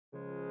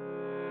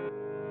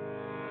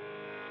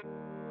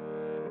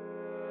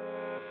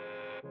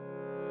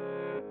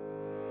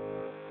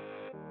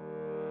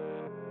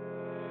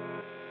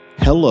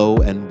Hello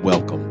and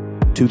welcome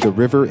to the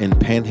River and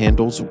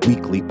Panhandle's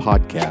weekly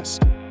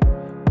podcast.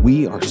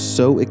 We are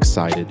so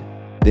excited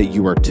that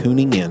you are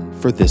tuning in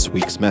for this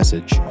week's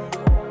message.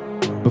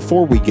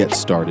 Before we get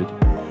started,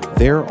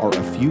 there are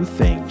a few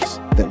things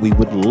that we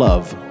would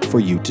love for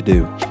you to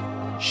do.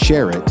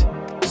 Share it,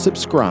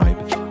 subscribe,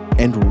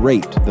 and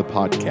rate the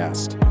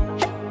podcast.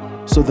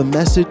 So the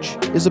message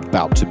is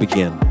about to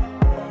begin.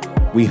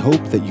 We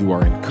hope that you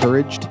are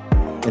encouraged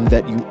and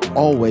that you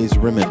always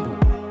remember,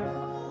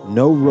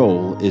 no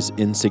role is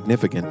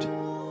insignificant.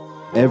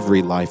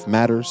 Every life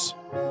matters,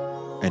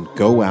 and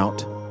go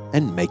out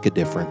and make a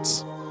difference.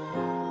 Spending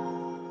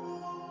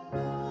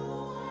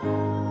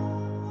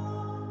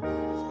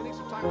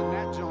some time with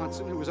Matt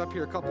Johnson, who was up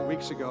here a couple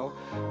weeks ago.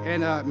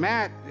 And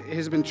Matt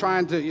has been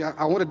trying to,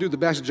 I want to do the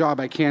best job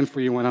I can for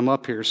you when I'm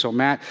up here. So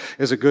Matt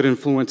is a good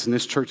influence in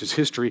this church's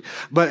history.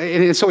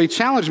 And so he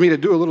challenged me to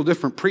do a little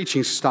different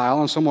preaching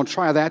style, and so I'm going to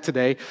try that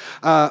today.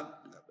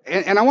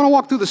 And I want to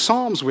walk through the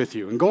Psalms with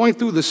you. And going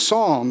through the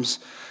Psalms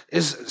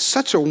is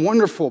such a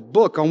wonderful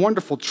book, a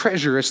wonderful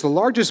treasure. It's the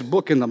largest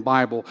book in the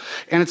Bible,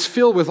 and it's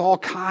filled with all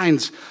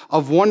kinds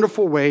of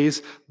wonderful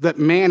ways that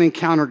man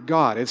encountered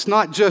God. It's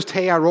not just,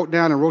 hey, I wrote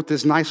down and wrote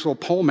this nice little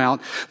poem out.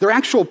 They're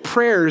actual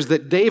prayers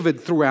that David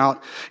threw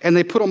out, and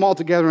they put them all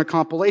together in a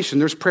compilation.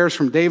 There's prayers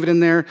from David in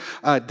there.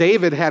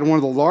 David had one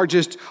of the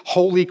largest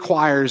holy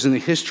choirs in the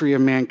history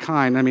of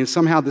mankind. I mean,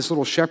 somehow this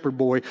little shepherd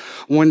boy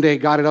one day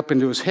got it up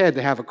into his head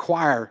to have a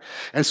choir,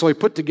 and so he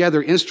put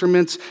together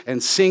instruments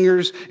and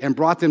singers and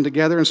brought them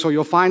together. And so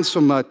you'll find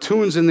some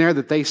tunes in there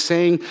that they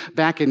sang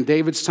back in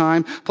David's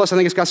time. Plus, I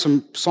think it's got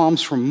some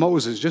Psalms from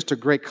Moses, just a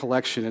great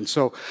collection. And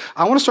so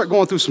I want to start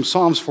going through some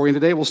Psalms for you.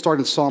 And today we'll start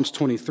in Psalms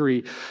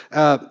 23.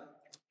 And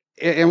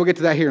we'll get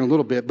to that here in a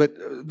little bit. But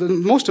the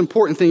most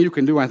important thing you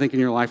can do, I think, in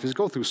your life is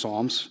go through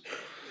Psalms.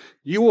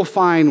 You will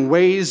find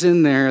ways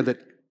in there that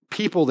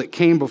people that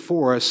came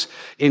before us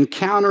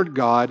encountered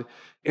God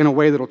in a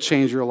way that'll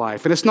change your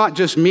life. And it's not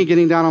just me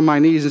getting down on my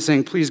knees and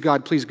saying, please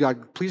God, please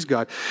God, please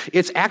God.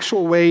 It's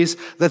actual ways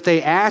that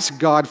they asked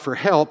God for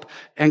help,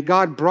 and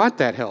God brought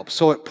that help.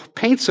 So it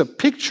paints a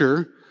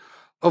picture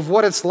of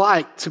what it's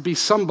like to be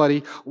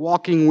somebody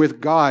walking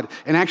with God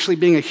and actually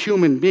being a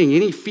human being.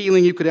 Any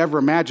feeling you could ever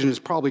imagine is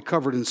probably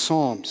covered in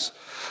Psalms.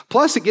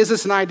 Plus, it gives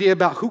us an idea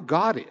about who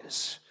God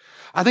is.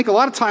 I think a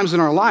lot of times in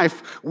our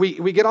life,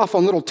 we get off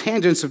on little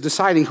tangents of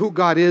deciding who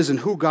God is and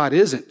who God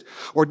isn't.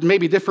 Or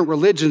maybe different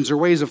religions or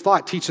ways of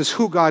thought teach us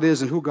who God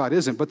is and who God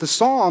isn't. But the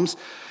Psalms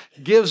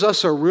gives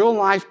us a real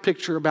life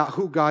picture about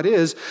who God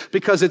is,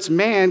 because it's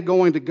man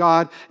going to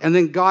God and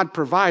then God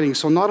providing.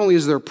 So not only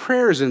is there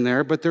prayers in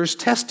there, but there's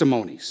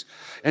testimonies.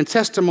 And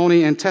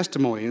testimony and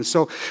testimony. And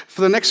so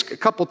for the next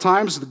couple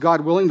times,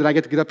 God willing, that I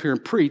get to get up here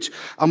and preach,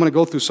 I'm going to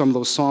go through some of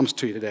those Psalms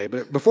to you today.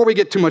 But before we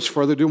get too much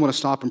further, I do want to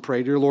stop and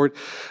pray. Dear Lord,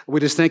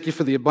 we just thank you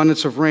for the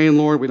abundance of rain,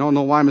 Lord. We don't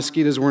know why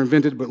mosquitoes were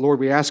invented, but Lord,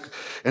 we ask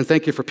and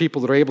thank you for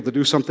people that are able to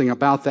do something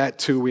about that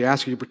too. We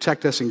ask you to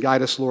protect us and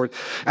guide us, Lord.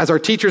 As our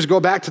teachers go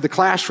back to the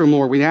classroom,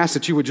 Lord, we ask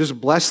that you would just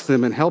bless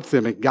them and help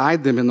them and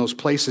guide them in those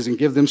places and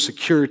give them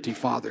security,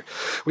 Father.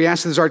 We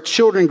ask that as our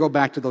children go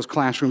back to those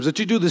classrooms, that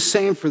you do the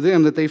same for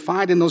them, that they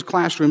find in those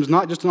classrooms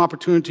not just an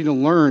opportunity to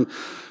learn,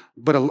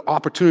 but an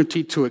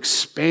opportunity to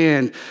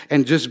expand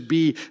and just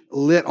be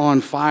lit on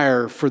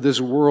fire for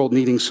this world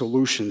needing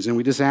solutions. And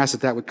we just ask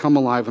that that would come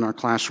alive in our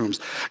classrooms.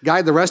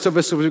 Guide the rest of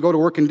us as we go to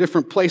work in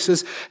different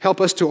places.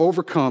 Help us to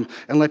overcome,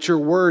 and let your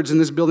words in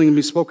this building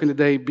be spoken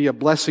today be a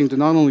blessing to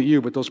not only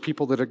you, but those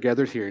people that are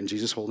gathered here. In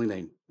Jesus' holy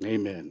name,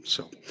 amen.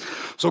 So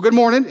good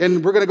morning,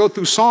 and we're going to go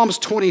through Psalms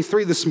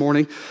 23 this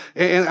morning.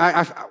 And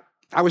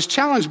I was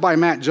challenged by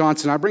Matt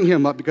Johnson. I bring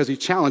him up because he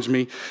challenged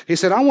me. He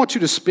said, I want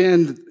you to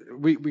spend,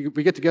 we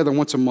get together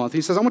once a month.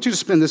 He says, I want you to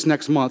spend this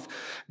next month,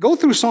 go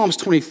through Psalms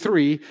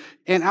 23,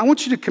 and I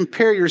want you to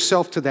compare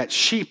yourself to that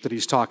sheep that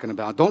he's talking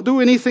about. Don't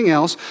do anything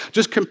else.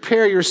 Just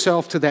compare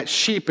yourself to that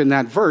sheep in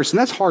that verse. And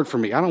that's hard for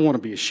me. I don't want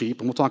to be a sheep,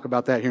 and we'll talk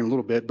about that here in a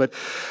little bit. But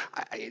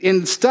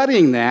in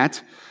studying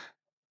that,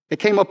 it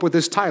came up with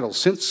this title,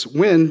 Since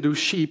When Do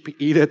Sheep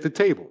Eat at the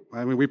Table?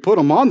 I mean, we put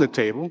them on the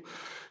table.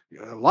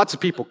 Lots of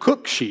people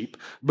cook sheep,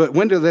 but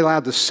when are they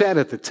allowed to sit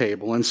at the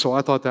table? And so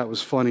I thought that was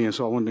funny, and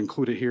so I wanted to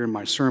include it here in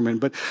my sermon.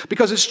 But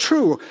because it's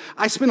true,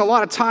 I spent a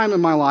lot of time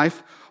in my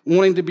life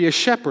wanting to be a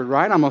shepherd,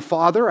 right? I'm a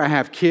father. I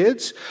have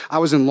kids. I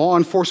was in law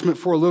enforcement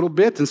for a little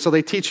bit, and so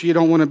they teach you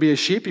don't want to be a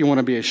sheep. You want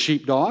to be a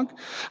sheepdog.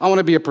 I want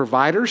to be a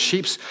provider.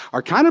 Sheeps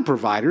are kind of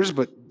providers,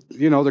 but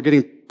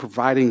they're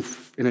providing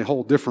in a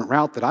whole different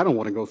route that I don't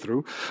want to go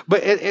through.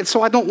 But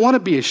so I don't want to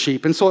be a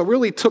sheep. And so it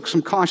really took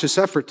some conscious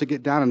effort to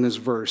get down in this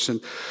verse. And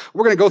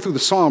we're going to go through the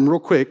Psalm real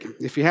quick.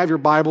 If you have your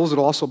Bibles,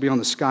 it'll also be on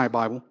the Sky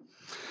Bible.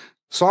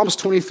 Psalms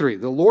 23.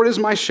 The Lord is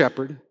my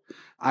shepherd,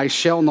 I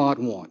shall not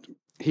want.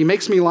 He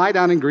makes me lie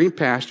down in green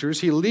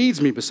pastures. He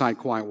leads me beside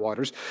quiet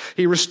waters.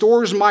 He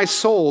restores my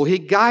soul. He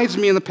guides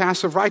me in the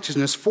paths of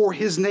righteousness for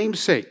his name's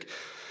sake.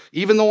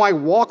 Even though I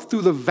walk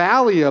through the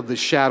valley of the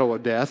shadow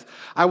of death,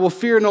 I will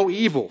fear no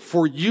evil,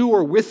 for you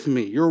are with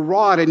me. Your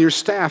rod and your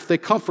staff, they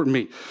comfort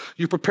me.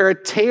 You prepare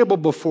a table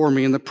before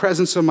me in the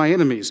presence of my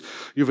enemies.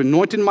 You've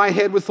anointed my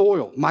head with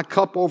oil. My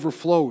cup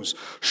overflows.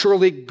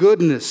 Surely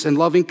goodness and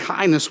loving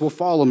kindness will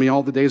follow me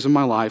all the days of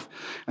my life,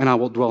 and I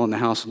will dwell in the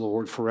house of the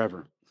Lord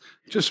forever.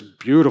 Just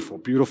beautiful,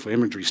 beautiful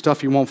imagery,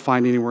 stuff you won't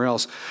find anywhere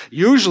else.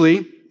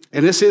 Usually,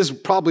 and this is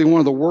probably one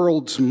of the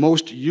world's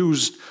most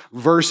used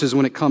verses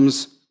when it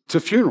comes to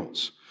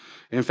funerals.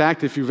 In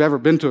fact, if you've ever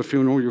been to a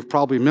funeral, you've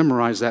probably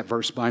memorized that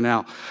verse by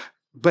now.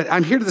 But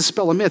I'm here to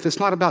dispel a myth. It's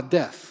not about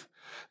death.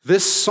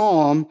 This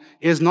psalm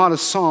is not a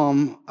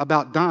psalm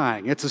about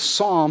dying. It's a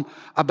psalm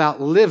about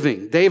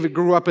living. David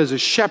grew up as a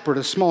shepherd,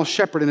 a small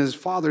shepherd in his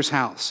father's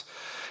house.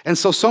 And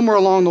so somewhere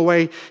along the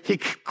way, he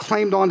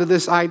claimed onto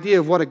this idea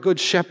of what a good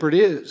shepherd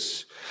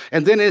is.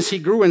 And then as he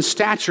grew in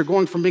stature,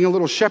 going from being a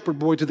little shepherd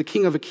boy to the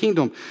king of a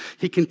kingdom,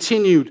 he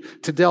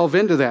continued to delve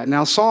into that.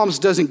 Now, Psalms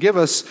doesn't give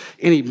us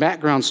any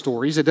background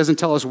stories. It doesn't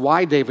tell us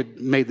why David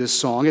made this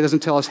song. It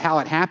doesn't tell us how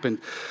it happened.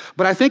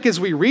 But I think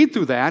as we read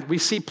through that, we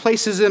see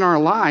places in our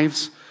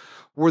lives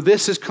where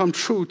this has come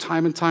true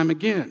time and time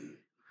again.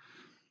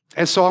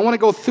 And so I want to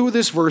go through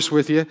this verse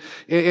with you,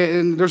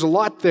 and there's a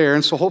lot there,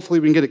 and so hopefully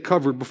we can get it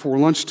covered before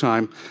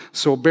lunchtime.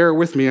 So bear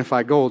with me if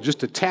I go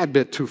just a tad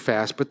bit too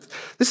fast. But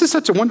this is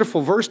such a wonderful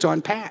verse to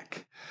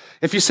unpack.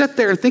 If you sit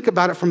there and think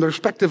about it from the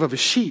perspective of a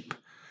sheep,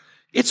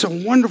 it's a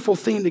wonderful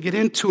thing to get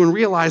into and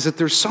realize that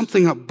there's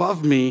something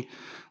above me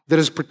that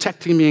is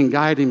protecting me and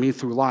guiding me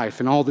through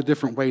life and all the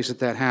different ways that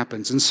that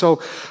happens. And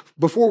so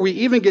before we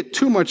even get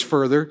too much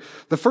further,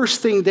 the first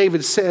thing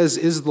David says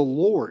is the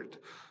Lord.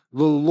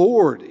 The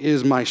Lord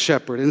is my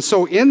shepherd. And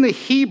so in the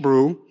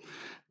Hebrew,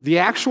 the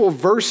actual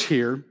verse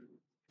here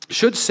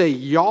should say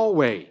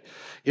Yahweh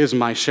is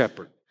my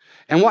shepherd.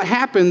 And what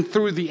happened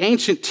through the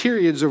ancient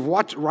periods of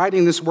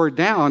writing this word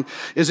down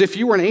is if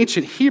you were an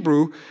ancient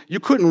Hebrew,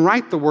 you couldn't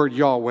write the word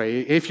Yahweh.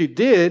 If you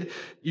did,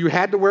 you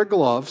had to wear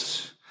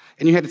gloves,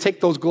 and you had to take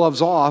those gloves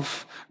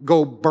off,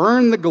 go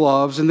burn the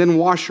gloves, and then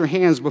wash your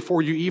hands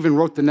before you even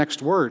wrote the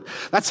next word.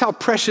 That's how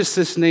precious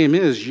this name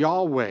is,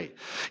 Yahweh.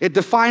 It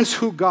defines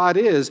who God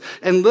is,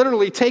 and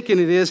literally taken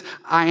it is,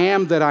 I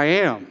am that I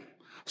am.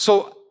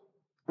 So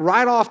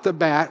right off the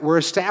bat,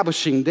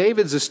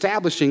 David's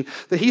establishing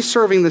that he's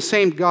serving the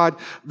same God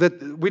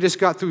that we just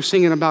got through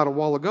singing about a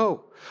while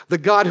ago. The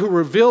God who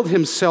revealed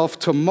himself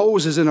to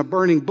Moses in a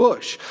burning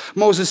bush.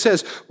 Moses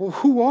says, well,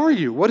 who are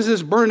you? What is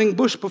this burning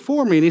bush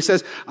before me? And he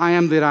says, I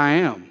am that I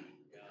am.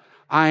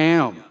 I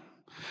am.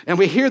 And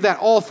we hear that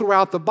all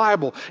throughout the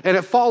Bible. And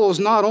it follows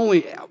not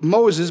only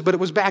Moses, but it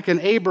was back in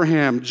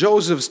Abraham,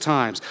 Joseph's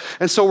times.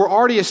 And so we're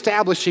already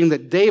establishing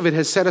that David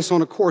has set us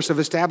on a course of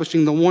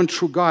establishing the one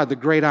true God, the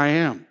great I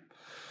am.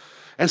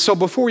 And so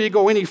before you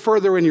go any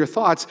further in your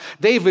thoughts,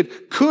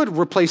 David could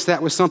replace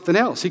that with something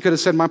else. He could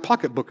have said, my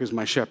pocketbook is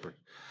my shepherd.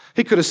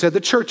 He could have said, the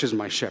church is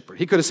my shepherd.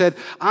 He could have said,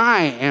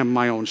 I am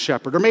my own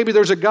shepherd. Or maybe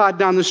there's a God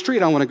down the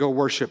street I want to go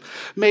worship.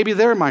 Maybe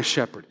they're my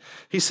shepherd.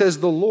 He says,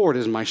 the Lord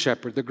is my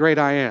shepherd, the great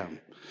I am.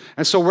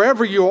 And so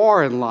wherever you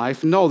are in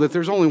life, know that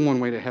there's only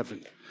one way to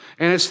heaven.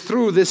 And it's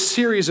through this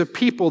series of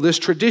people, this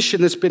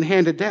tradition that's been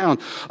handed down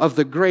of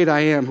the great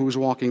I am who's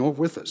walking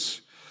over with us.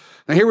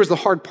 Now here was the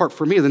hard part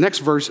for me. The next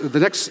verse, the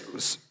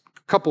next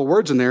couple of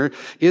words in there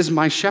is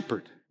my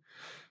shepherd.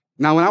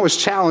 Now, when I was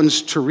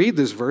challenged to read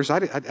this verse, I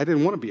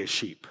didn't want to be a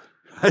sheep.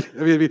 I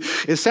mean,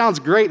 it sounds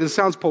great, it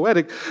sounds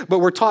poetic, but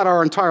we're taught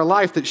our entire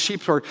life that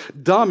sheep are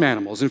dumb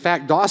animals. In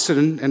fact,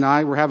 Dawson and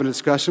I were having a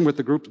discussion with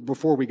the group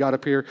before we got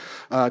up here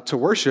to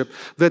worship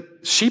that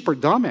sheep are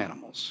dumb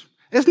animals.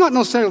 It's not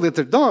necessarily that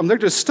they're dumb, they're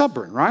just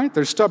stubborn, right?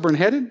 They're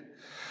stubborn-headed.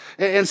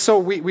 And so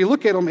we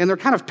look at them, and they're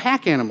kind of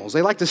pack animals.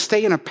 They like to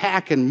stay in a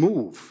pack and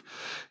move.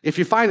 If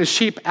you find a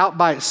sheep out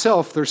by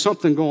itself, there's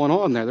something going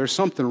on there. There's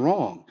something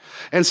wrong.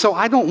 And so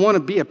I don't want to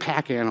be a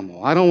pack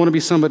animal. I don't want to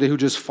be somebody who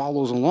just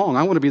follows along.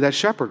 I want to be that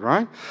shepherd,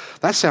 right?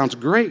 That sounds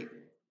great.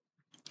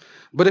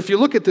 But if you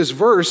look at this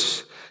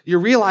verse, you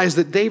realize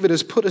that David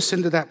has put us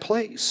into that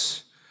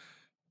place.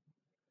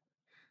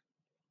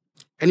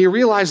 And you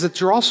realize that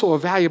you're also a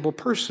valuable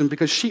person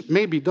because sheep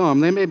may be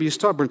dumb, they may be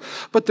stubborn,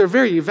 but they're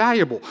very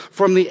valuable.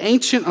 From the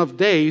ancient of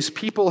days,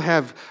 people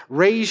have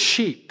raised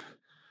sheep.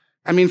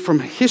 I mean, from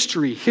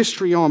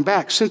history on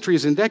back,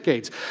 centuries and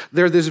decades,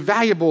 they're this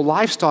valuable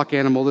livestock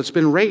animal that's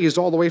been raised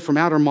all the way from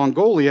outer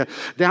Mongolia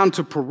down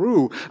to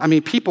Peru. I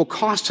mean, people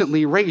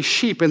constantly raise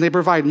sheep, and they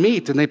provide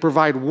meat, and they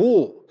provide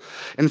wool.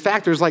 In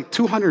fact, there's like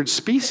 200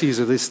 species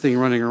of this thing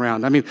running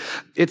around. I mean,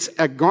 it's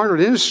a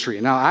garnered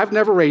industry. Now, I've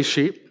never raised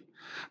sheep.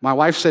 My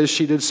wife says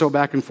she did so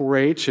back in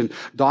 4-H, and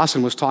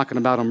Dawson was talking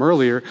about them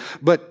earlier.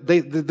 But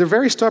they're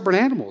very stubborn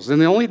animals,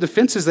 and the only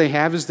defenses they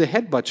have is to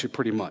headbutt you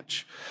pretty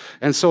much.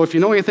 And so if you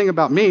know anything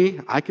about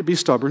me, I could be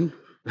stubborn,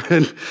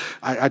 and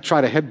I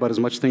try to headbutt as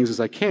much things as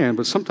I can,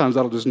 but sometimes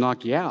that'll just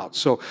knock you out.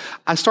 So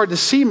I started to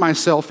see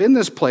myself in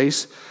this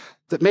place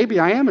that maybe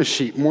I am a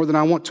sheep more than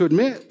I want to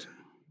admit.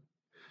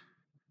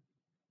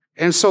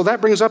 And so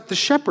that brings up the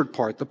shepherd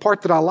part, the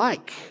part that I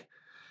like.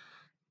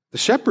 The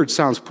shepherd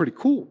sounds pretty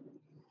cool.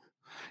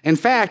 In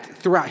fact,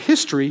 throughout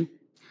history,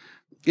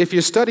 if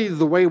you study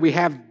the way we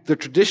have the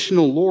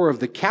traditional lore of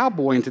the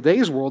cowboy in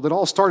today's world, it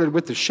all started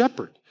with the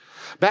shepherd.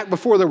 Back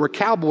before there were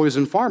cowboys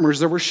and farmers,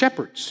 there were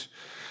shepherds.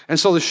 And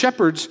so the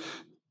shepherds,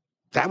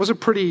 that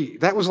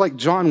was like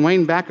John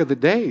Wayne back of the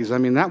days. I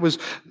mean, that was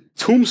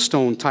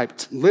tombstone type,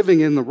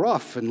 living in the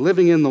rough and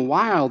living in the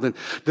wild and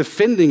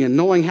defending and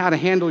knowing how to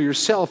handle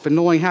yourself and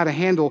knowing how to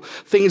handle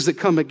things that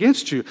come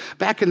against you.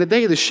 Back in the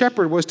day, the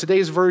shepherd was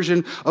today's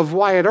version of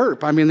Wyatt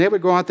Earp. I mean, they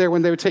would go out there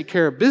when they would take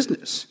care of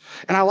business.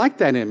 And I like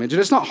that image. And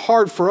it's not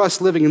hard for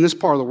us living in this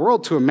part of the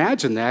world to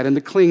imagine that and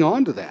to cling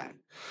on to that.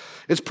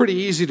 It's pretty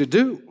easy to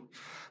do.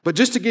 But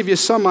just to give you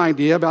some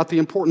idea about the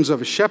importance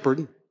of a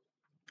shepherd,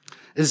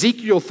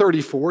 Ezekiel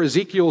 34,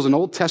 Ezekiel is an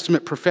Old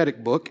Testament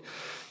prophetic book.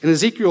 In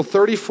Ezekiel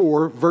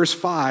 34, verse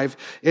 5,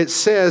 it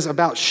says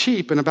about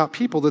sheep and about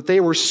people that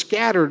they were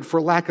scattered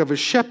for lack of a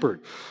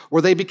shepherd,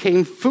 or they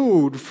became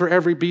food for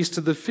every beast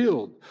of the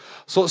field.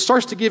 So it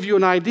starts to give you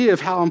an idea of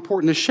how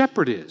important a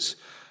shepherd is.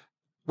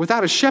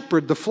 Without a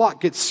shepherd, the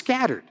flock gets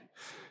scattered,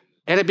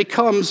 and it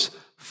becomes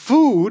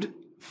food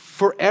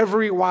for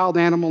every wild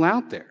animal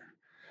out there.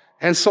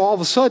 And so all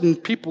of a sudden,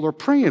 people are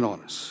preying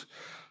on us.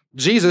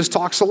 Jesus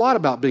talks a lot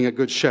about being a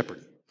good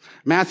shepherd.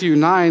 Matthew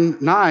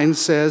 9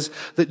 says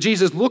that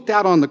Jesus looked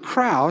out on the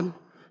crowd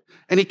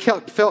and he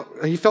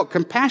felt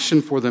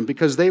compassion for them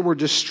because they were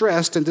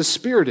distressed and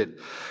dispirited,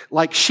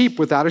 like sheep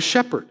without a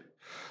shepherd.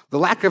 The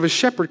lack of a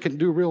shepherd can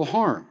do real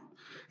harm.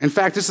 In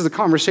fact, this is a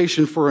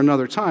conversation for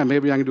another time.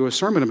 Maybe I can do a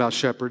sermon about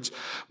shepherds.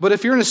 But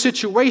if you're in a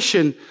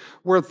situation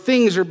where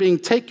things are being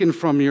taken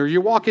from you, or you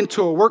walk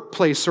into a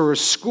workplace or a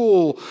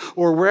school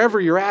or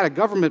wherever you're at, a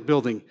government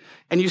building,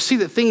 and you see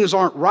that things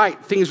aren't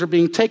right, things are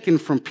being taken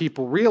from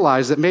people,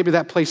 realize that maybe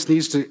that place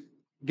needs to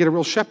get a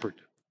real shepherd.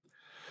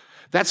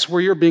 That's where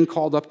you're being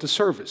called up to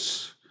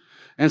service.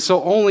 And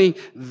so only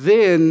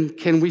then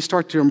can we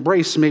start to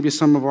embrace maybe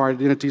some of our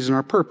identities and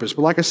our purpose.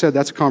 But like I said,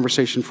 that's a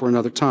conversation for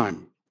another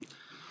time.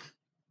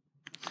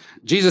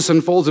 Jesus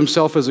unfolds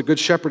himself as a good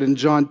shepherd in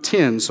John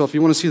 10. So if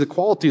you want to see the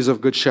qualities of a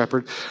good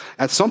shepherd,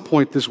 at some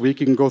point this week,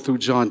 you can go through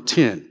John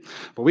 10.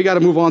 But we got to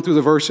move on through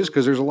the verses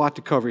because there's a lot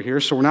to cover here.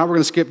 So now we're going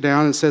to skip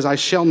down and it says, I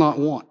shall not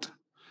want.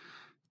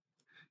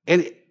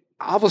 And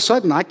all of a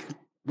sudden, I can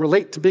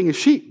relate to being a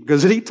sheep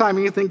because anytime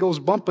anything goes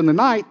bump in the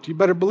night, you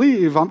better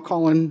believe I'm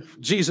calling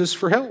Jesus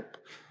for help.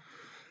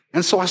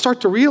 And so I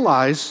start to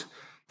realize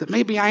that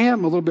maybe I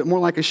am a little bit more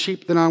like a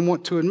sheep than I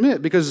want to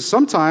admit, because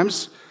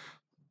sometimes,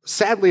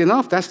 sadly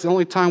enough, that's the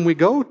only time we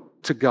go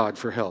to God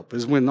for help,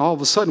 is when all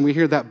of a sudden we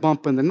hear that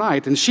bump in the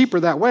night. And sheep are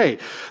that way.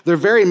 They're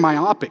very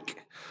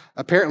myopic.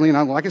 Apparently,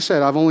 and like I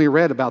said, I've only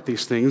read about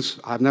these things.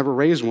 I've never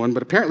raised one,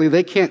 but apparently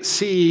they can't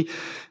see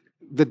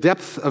the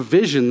depth of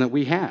vision that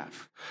we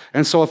have.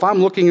 And so if I'm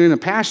looking in a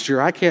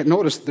pasture, I can't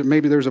notice that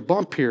maybe there's a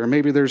bump here,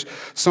 maybe there's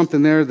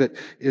something there that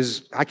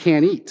I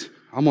can't eat.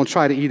 I'm going to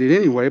try to eat it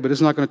anyway, but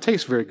it's not going to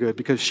taste very good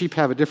because sheep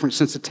have a different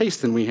sense of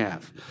taste than we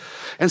have.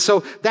 And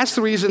so that's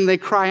the reason they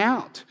cry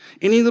out.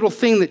 Any little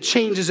thing that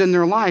changes in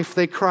their life,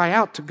 they cry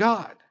out to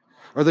God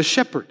or the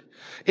shepherd.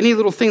 Any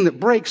little thing that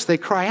breaks, they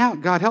cry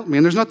out, God help me.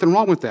 And there's nothing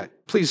wrong with that.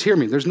 Please hear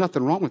me. There's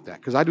nothing wrong with that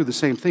because I do the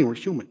same thing. We're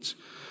humans.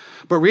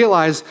 But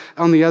realize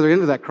on the other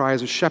end of that cry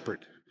is a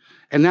shepherd.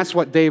 And that's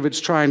what David's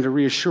trying to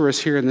reassure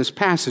us here in this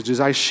passage is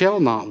I shall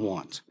not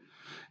want.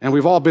 And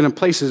we've all been in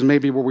places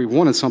maybe where we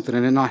wanted something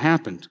and it not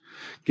happened.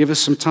 Give us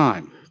some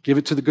time. Give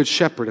it to the good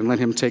shepherd and let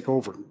him take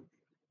over.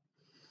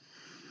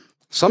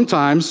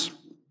 Sometimes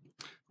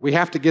we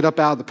have to get up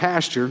out of the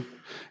pasture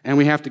and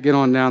we have to get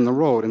on down the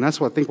road. And that's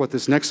what I think what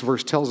this next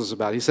verse tells us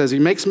about. He says, he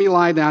makes me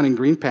lie down in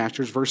green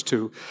pastures, verse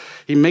 2.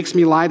 He makes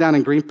me lie down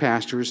in green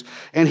pastures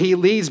and he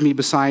leads me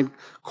beside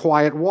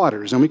quiet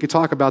waters. And we could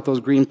talk about those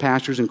green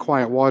pastures and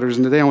quiet waters.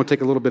 And today I want to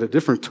take a little bit of a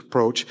different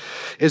approach.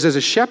 Is as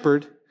a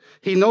shepherd,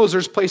 he knows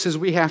there's places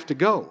we have to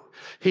go.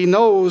 He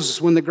knows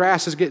when the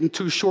grass is getting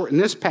too short in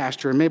this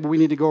pasture and maybe we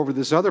need to go over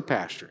this other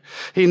pasture.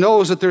 He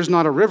knows that there's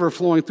not a river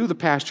flowing through the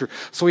pasture,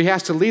 so he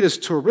has to lead us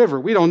to a river.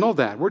 We don't know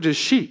that. We're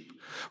just sheep.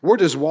 We're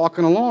just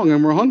walking along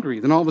and we're hungry.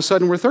 Then all of a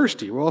sudden we're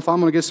thirsty. Well, if I'm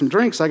going to get some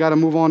drinks, I got to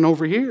move on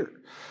over here.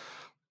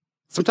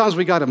 Sometimes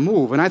we got to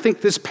move. And I think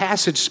this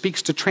passage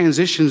speaks to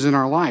transitions in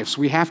our lives.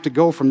 We have to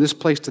go from this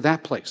place to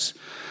that place.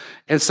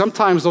 And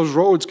sometimes those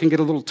roads can get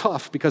a little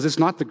tough because it's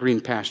not the green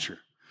pasture.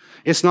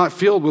 It's not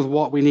filled with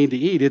what we need to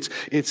eat.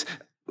 It's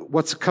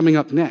what's coming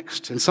up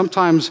next. And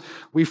sometimes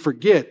we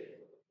forget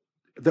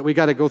that we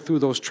got to go through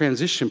those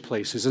transition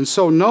places. And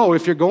so know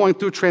if you're going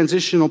through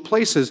transitional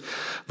places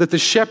that the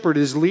shepherd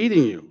is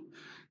leading you.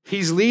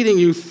 He's leading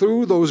you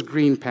through those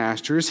green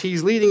pastures.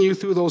 He's leading you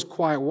through those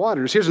quiet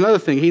waters. Here's another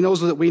thing. He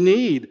knows that we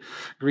need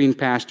green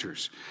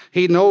pastures.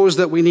 He knows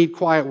that we need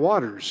quiet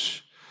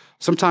waters.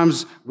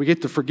 Sometimes we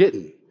get to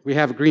forgetting. We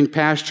have a green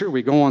pasture.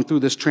 We go on through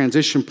this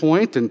transition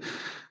point and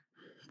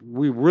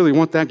we really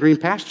want that green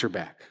pasture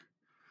back.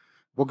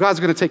 Well, God's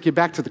going to take you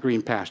back to the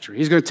green pasture.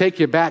 He's going to take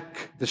you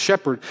back, the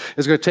shepherd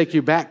is going to take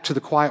you back to the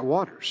quiet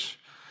waters.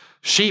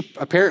 Sheep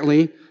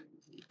apparently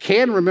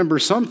can remember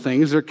some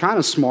things. They're kind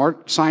of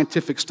smart.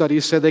 Scientific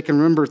studies say they can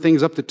remember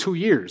things up to 2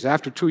 years.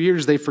 After 2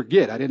 years, they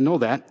forget. I didn't know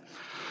that.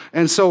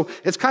 And so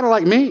it's kind of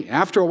like me.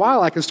 After a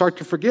while, I can start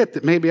to forget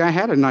that maybe I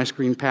had a nice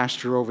green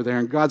pasture over there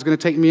and God's going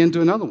to take me into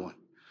another one.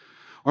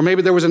 Or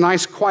maybe there was a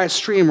nice quiet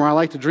stream where I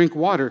like to drink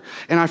water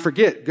and I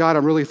forget, God,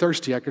 I'm really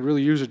thirsty. I could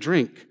really use a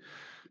drink.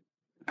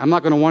 I'm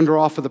not going to wander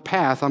off of the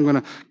path. I'm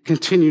going to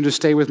continue to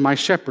stay with my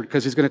shepherd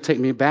because he's going to take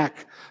me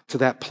back to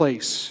that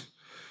place.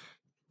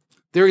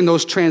 During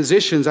those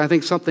transitions, I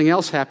think something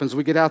else happens.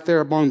 We get out there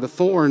among the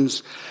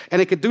thorns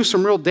and it could do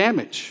some real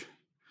damage.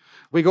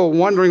 We go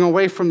wandering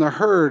away from the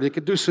herd. It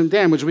could do some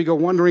damage. We go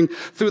wandering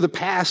through the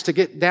pass to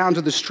get down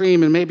to the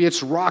stream, and maybe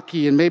it's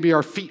rocky, and maybe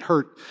our feet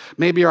hurt.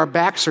 Maybe our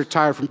backs are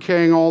tired from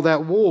carrying all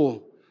that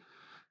wool.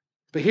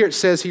 But here it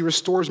says, he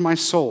restores my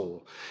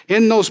soul.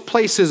 In those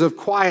places of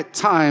quiet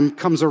time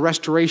comes a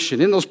restoration.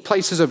 In those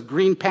places of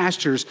green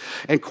pastures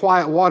and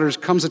quiet waters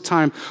comes a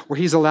time where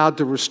he's allowed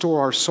to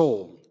restore our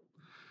soul.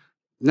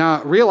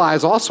 Now,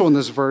 realize also in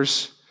this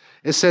verse,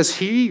 it says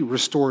he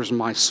restores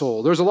my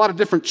soul. There's a lot of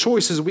different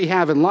choices we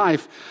have in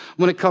life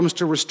when it comes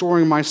to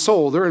restoring my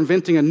soul. They're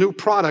inventing a new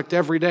product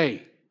every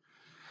day.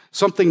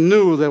 Something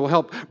new that will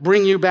help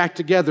bring you back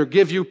together,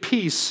 give you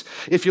peace.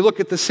 If you look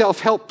at the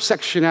self-help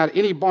section at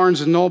any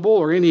Barnes & Noble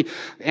or any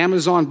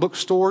Amazon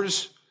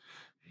bookstores,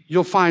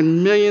 you'll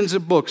find millions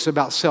of books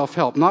about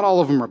self-help. Not all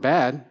of them are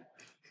bad.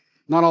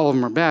 Not all of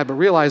them are bad, but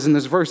realize in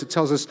this verse it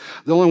tells us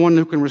the only one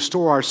who can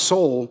restore our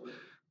soul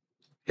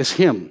is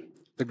him.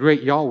 The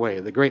great Yahweh,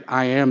 the great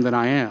I am that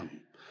I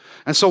am.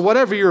 And so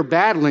whatever you're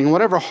battling,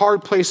 whatever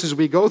hard places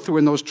we go through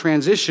in those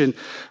transitions,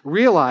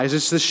 realize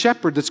it's the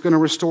shepherd that's going to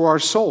restore our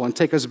soul and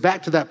take us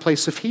back to that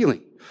place of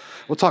healing.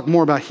 We'll talk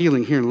more about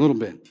healing here in a little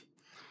bit.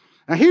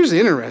 Now here's the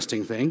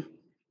interesting thing.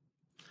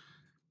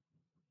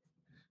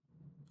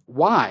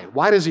 Why?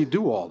 Why does he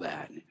do all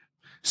that? It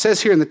says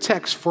here in the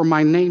text, for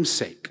my name's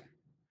sake.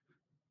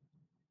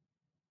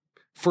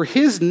 For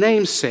his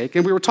name's sake,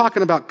 and we were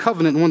talking about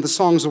covenant in one of the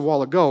songs a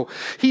while ago,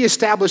 he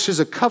establishes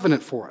a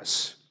covenant for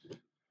us.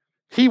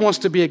 He wants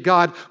to be a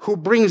God who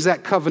brings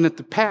that covenant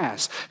to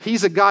pass.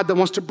 He's a God that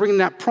wants to bring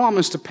that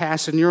promise to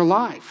pass in your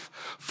life.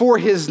 For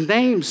his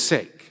name's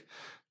sake.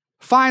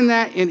 Find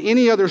that in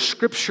any other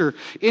scripture,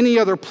 any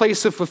other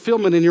place of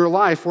fulfillment in your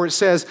life where it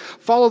says,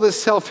 follow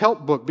this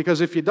self-help book,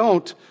 because if you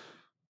don't,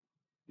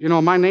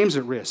 my name's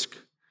at risk.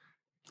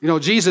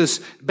 Jesus,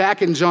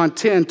 back in John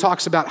 10,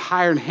 talks about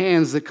hired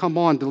hands that come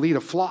on to lead a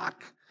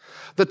flock.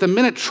 That the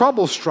minute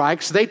trouble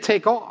strikes, they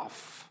take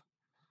off.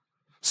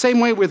 Same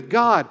way with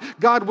God.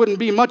 God wouldn't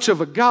be much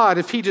of a God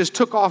if he just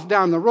took off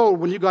down the road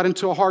when you got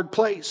into a hard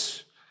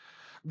place.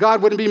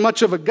 God wouldn't be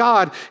much of a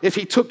God if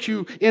he took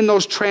you in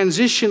those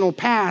transitional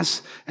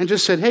paths and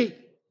just said, hey,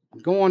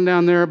 go on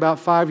down there about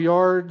 5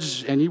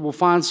 yards and you will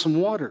find some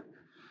water.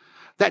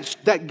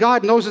 That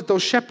God knows that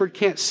those shepherds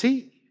can't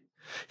see.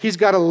 He's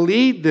got to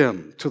lead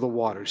them to the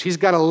waters. He's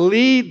got to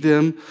lead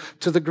them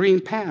to the green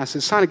paths.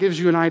 It kind of gives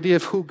you an idea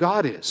of who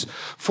God is.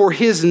 For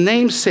his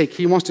name's sake,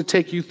 he wants to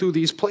take you through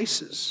these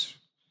places.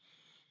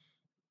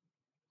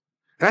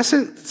 And I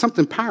said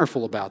something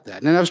powerful about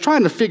that. And I was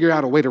trying to figure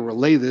out a way to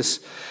relay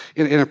this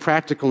in a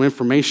practical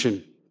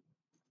information.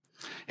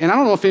 And I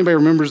don't know if anybody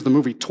remembers the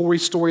movie Toy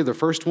Story, the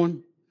first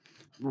one.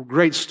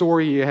 Great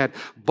story. You had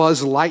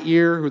Buzz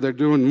Lightyear, who they're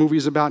doing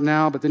movies about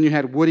now, but then you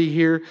had Woody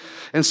here.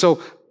 And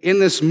so in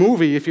this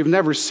movie, if you've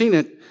never seen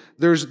it,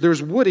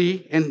 there's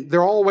Woody, and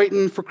they're all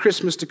waiting for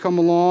Christmas to come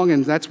along,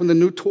 and that's when the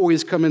new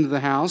toys come into the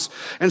house.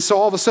 And so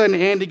all of a sudden,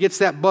 Andy gets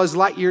that Buzz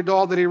Lightyear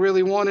doll that he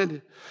really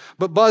wanted,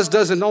 but Buzz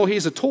doesn't know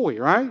he's a toy,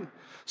 right?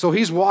 So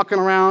he's walking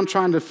around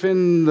trying to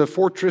defend the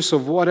fortress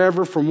of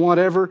whatever from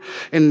whatever,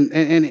 and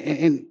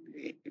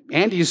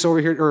Andy's over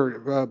here,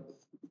 or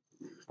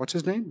what's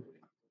his name?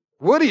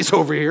 Woody's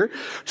over here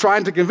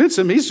trying to convince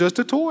him he's just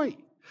a toy.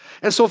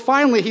 And so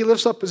finally, he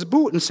lifts up his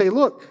boot and say,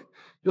 look,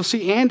 you'll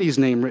see Andy's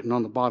name written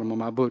on the bottom of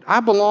my boot. I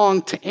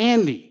belong to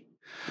Andy.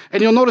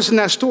 And you'll notice in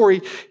that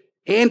story,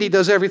 Andy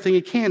does everything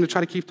he can to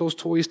try to keep those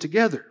toys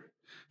together.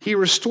 He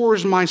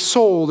restores my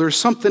soul. There's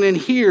something in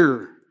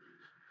here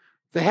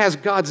that has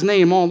God's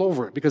name all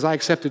over it because I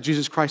accepted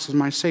Jesus Christ as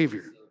my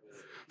Savior.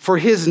 For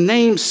his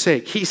name's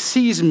sake, he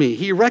sees me.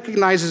 He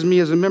recognizes me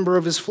as a member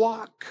of his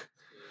flock.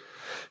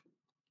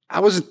 I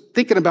was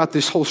thinking about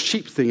this whole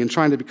sheep thing and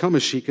trying to become a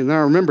sheep, and then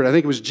I remembered, I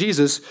think it was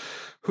Jesus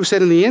who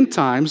said in the end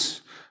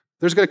times,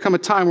 there's going to come a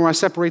time where I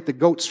separate the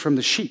goats from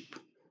the sheep.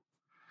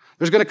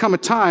 There's going to come a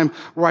time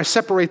where I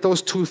separate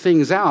those two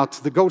things out,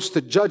 the goats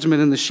to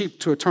judgment and the sheep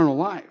to eternal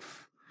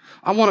life.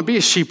 I want to be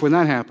a sheep when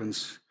that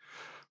happens.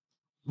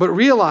 But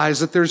realize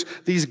that there's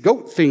these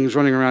goat things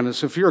running around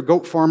us. If you're a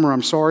goat farmer,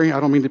 I'm sorry.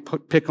 I don't mean to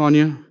pick on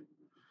you.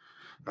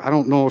 I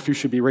don't know if you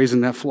should be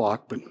raising that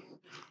flock, but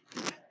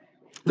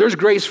there's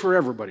grace for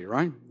everybody,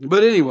 right?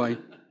 But anyway,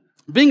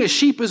 being a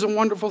sheep is a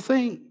wonderful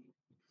thing.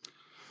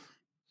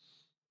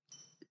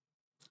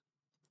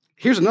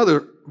 Here's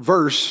another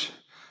verse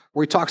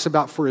where he talks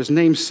about for his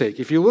name's sake.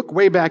 If you look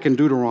way back in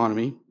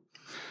Deuteronomy,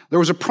 there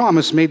was a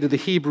promise made to the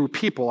Hebrew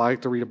people I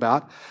like to read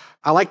about.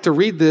 I like to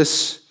read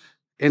this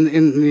And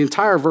the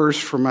entire verse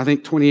from, I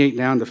think, 28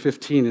 down to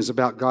 15 is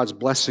about God's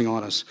blessing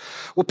on us.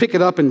 We'll pick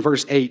it up in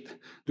verse 8,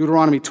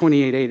 Deuteronomy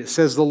 28:8. It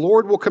says, "The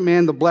Lord will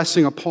command the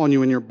blessing upon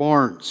you in your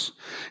barns,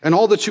 and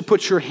all that you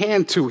put your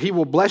hand to. He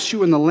will bless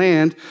you in the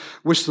land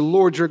which the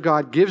Lord your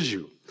God gives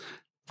you."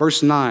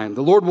 Verse 9,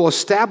 "The Lord will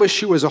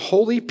establish you as a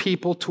holy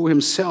people to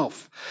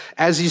himself,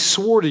 as he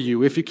swore to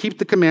you, if you keep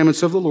the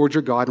commandments of the Lord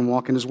your God and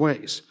walk in his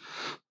ways."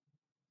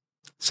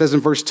 It says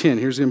in verse 10,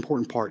 here's the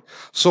important part.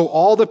 "So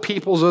all the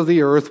peoples of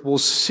the earth will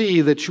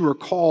see that you are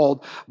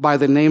called by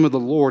the name of the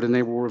Lord, and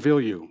they will revere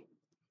you."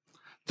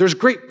 There's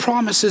great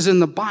promises in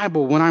the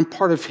Bible when I'm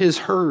part of his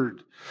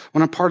herd,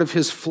 when I'm part of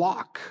his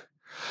flock.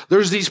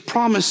 There's these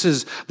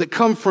promises that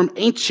come from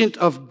Ancient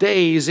of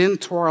Days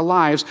into our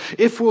lives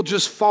if we'll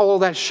just follow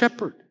that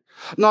shepherd.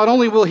 Not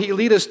only will he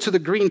lead us to the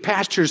green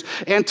pastures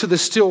and to the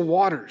still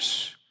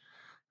waters,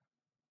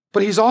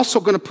 but he's also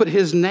going to put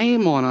his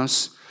name on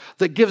us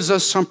that gives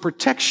us some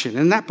protection.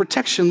 And that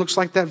protection looks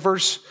like that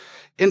verse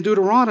in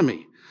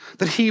Deuteronomy,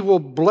 that he will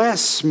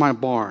bless my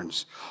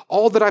barns,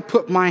 all that I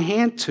put my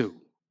hand to.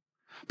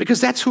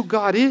 Because that's who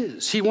God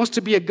is. He wants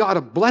to be a God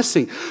of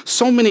blessing.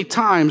 So many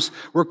times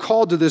we're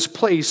called to this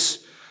place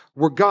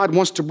where God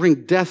wants to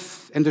bring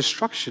death and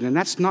destruction, and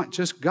that's not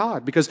just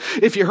God. Because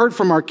if you heard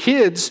from our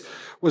kids,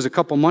 was a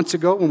couple months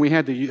ago when we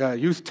had the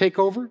youth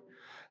takeover,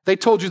 they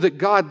told you that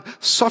God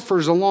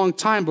suffers a long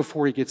time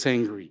before he gets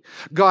angry.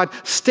 God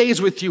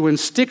stays with you and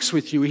sticks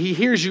with you. He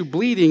hears you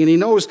bleeding, and he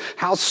knows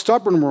how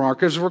stubborn we are.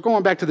 Because we're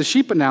going back to the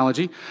sheep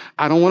analogy,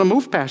 I don't want to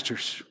move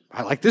pastures.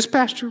 I like this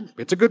pasture.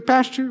 It's a good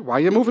pasture. Why are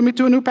you moving me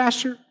to a new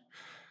pasture?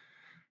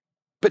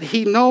 But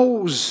he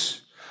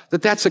knows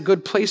that that's a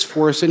good place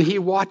for us, and he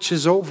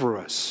watches over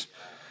us.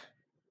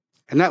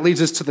 And that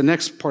leads us to the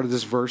next part of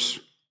this verse.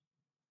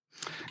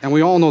 And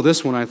we all know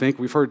this one, I think.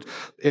 We've heard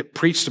it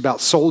preached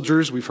about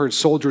soldiers. We've heard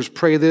soldiers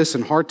pray this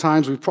in hard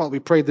times. We've probably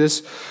prayed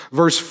this.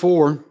 Verse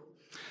 4,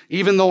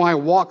 "Even though I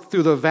walk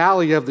through the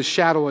valley of the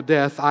shadow of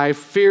death, I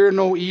fear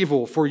no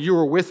evil, for you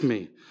are with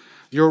me.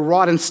 Your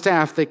rod and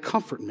staff, they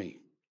comfort me."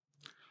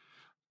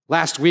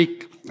 Last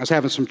week, I was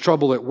having some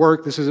trouble at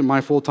work. This isn't my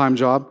full-time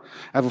job.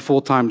 I have a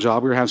full-time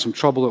job. We were having some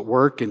trouble at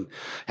work and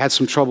had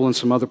some trouble in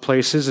some other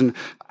places. And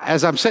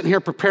as I'm sitting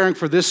here preparing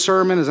for this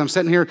sermon, as I'm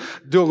sitting here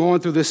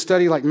going through this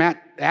study like Matt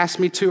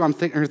asked me to, I'm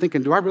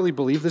thinking, do I really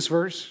believe this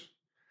verse?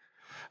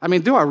 I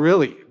mean, do I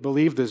really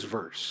believe this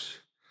verse?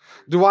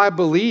 Do I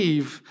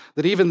believe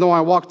that even though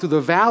I walk through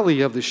the valley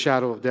of the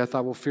shadow of death,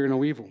 I will fear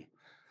no evil?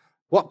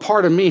 What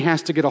part of me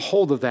has to get a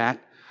hold of that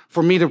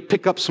for me to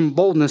pick up some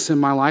boldness in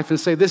my life and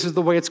say, this is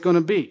the way it's going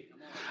to be?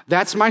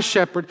 That's my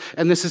shepherd,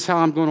 and this is how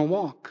I'm going to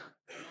walk.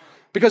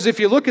 Because if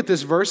you look at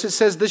this verse, it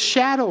says the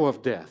shadow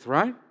of death,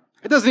 right?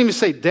 It doesn't even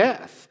say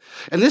death.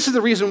 And this is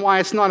the reason why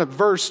it's not a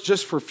verse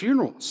just for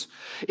funerals.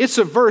 It's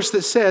a verse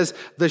that says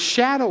the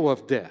shadow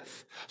of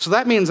death. So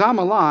that means I'm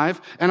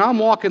alive, and I'm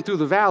walking through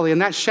the valley,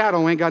 and that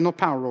shadow ain't got no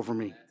power over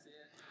me.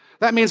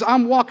 That means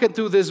I'm walking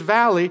through this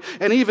valley,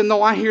 and even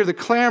though I hear the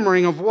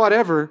clamoring of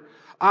whatever,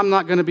 I'm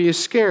not going to be as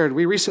scared.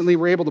 We recently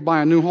were able to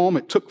buy a new home.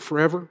 It took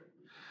forever.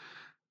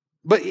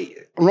 But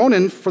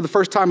Ronan, for the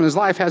first time in his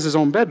life, has his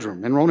own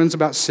bedroom. And Ronan's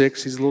about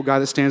 6. He's the little guy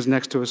that stands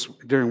next to us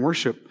during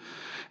worship.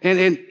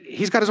 And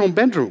he's got his own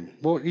bedroom.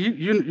 Well,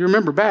 you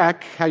remember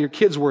back how your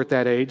kids were at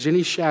that age.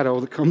 Any shadow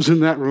that comes in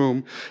that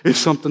room is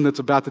something that's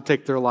about to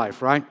take their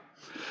life, right?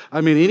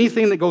 I mean,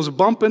 anything that goes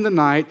bump in the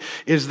night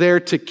is there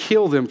to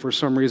kill them for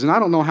some reason. I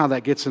don't know how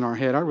that gets in our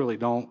head. I really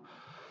don't.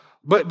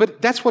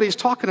 But that's what he's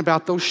talking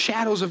about, those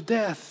shadows of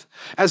death.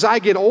 As I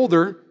get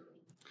older,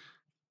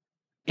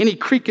 any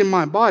creak in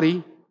my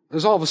body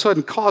is all of a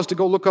sudden cause to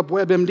go look up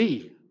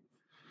WebMD.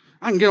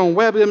 I can get on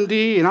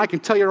WebMD, and I can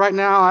tell you right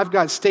now, I've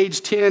got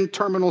stage 10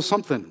 terminal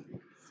something.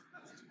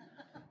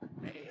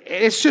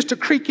 It's just a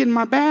creak in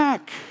my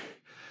back.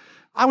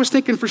 I was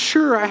thinking for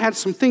sure I had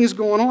some things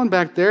going on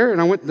back there, and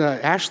I went,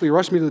 Ashley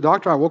rushed me to the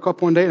doctor. I woke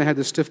up one day and I had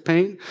this stiff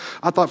pain.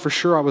 I thought for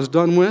sure I was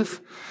done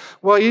with.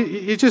 Well,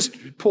 you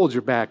just pulled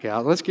your back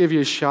out. Let's give you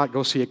a shot.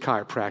 Go see a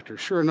chiropractor.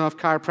 Sure enough,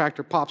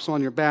 chiropractor pops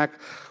on your back.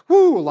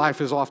 Woo,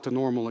 life is off to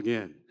normal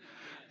again.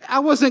 I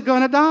wasn't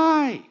going to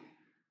die.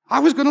 I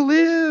was going to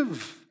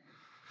live.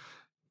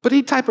 But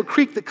any type of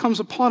creak that comes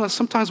upon us,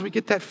 sometimes we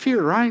get that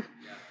fear, right?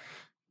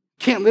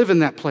 Can't live in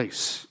that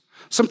place.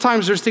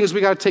 Sometimes there's things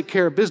we got to take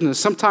care of business.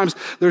 Sometimes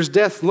there's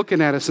death looking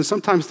at us, and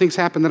sometimes things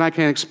happen that I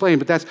can't explain,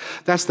 but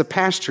that's the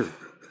pasture.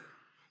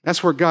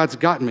 That's where God's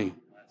got me.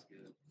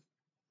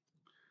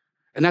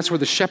 And that's where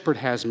the shepherd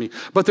has me.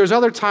 But there's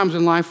other times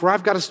in life where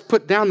I've got to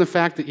put down the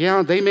fact that,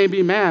 yeah, they may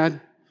be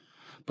mad,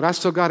 but I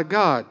still got a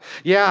God.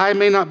 Yeah, I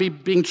may not be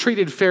being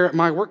treated fair at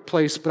my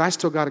workplace, but I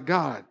still got a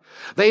God.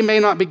 They may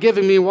not be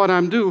giving me what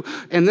I'm due,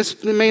 and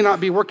this may not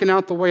be working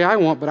out the way I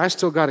want, but I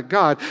still got a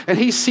God. And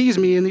he sees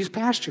me in these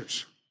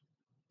pastures.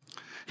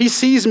 He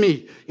sees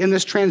me in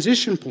this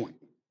transition point.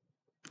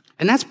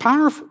 And that's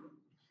powerful.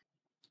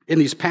 In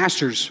these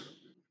pastures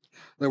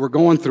that we're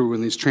going through,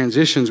 in these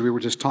transitions we were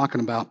just talking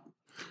about,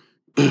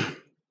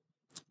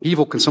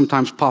 evil can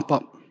sometimes pop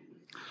up.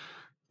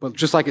 But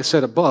just like it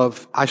said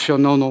above, I shall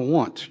know no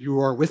want. You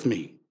are with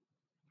me.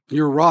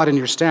 Your rod and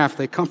your staff,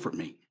 they comfort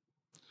me.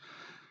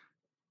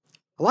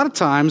 A lot of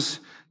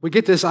times, we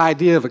get this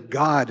idea of a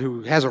God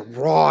who has a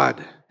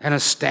rod and a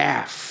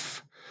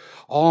staff,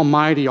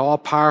 almighty,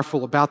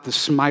 all-powerful, about to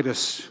smite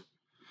us.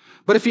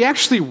 But if you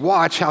actually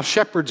watch how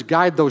shepherds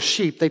guide those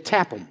sheep, they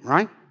tap them,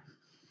 right?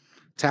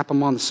 Tap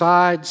them on the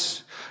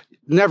sides.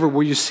 Never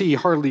will you see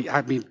hardly,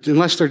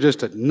 unless they're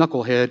just a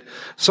knucklehead,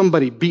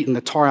 somebody beating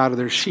the tar out of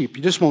their sheep.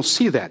 You just won't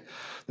see that.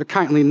 They're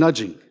kindly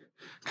nudging,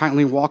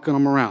 kindly walking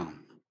them around.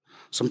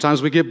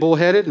 Sometimes we get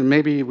bullheaded, and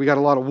maybe we got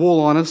a lot of wool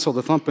on us, so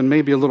the thumping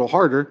may be a little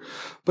harder,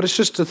 but it's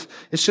just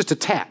a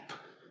tap,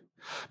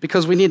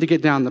 because we need to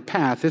get down the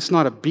path. It's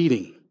not a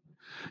beating.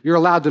 You're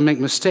allowed to make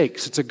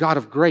mistakes. It's a God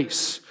of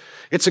grace.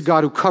 It's a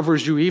God who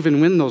covers you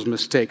even in those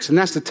mistakes, and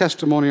that's the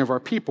testimony of our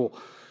people,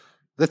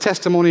 the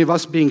testimony of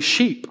us being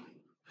sheep,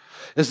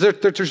 is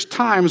that there's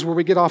times where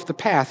we get off the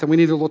path and we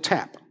need a little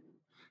tap.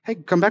 Hey,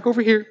 come back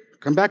over here.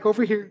 Come back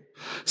over here.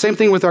 Same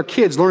thing with our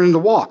kids learning to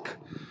walk.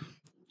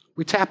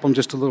 We tap them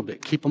just a little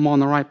bit, keep them on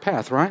the right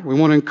path, right? We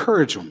want to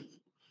encourage them.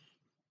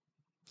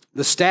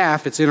 The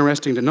staff, it's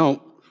interesting to note,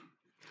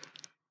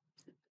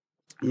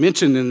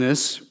 mentioned in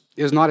this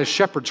is not a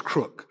shepherd's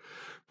crook.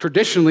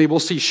 Traditionally, we'll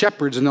see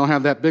shepherds and they'll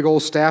have that big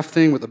old staff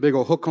thing with a big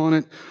old hook on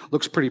it.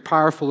 Looks pretty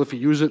powerful if you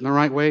use it in the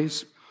right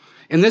ways.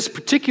 In this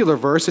particular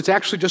verse, it's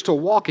actually just a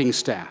walking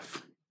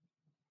staff.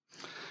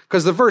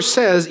 Because the verse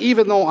says,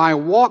 even though I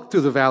walk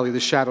through the valley of the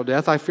shadow of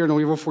death, I fear no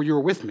evil, for you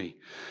are with me.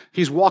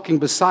 He's walking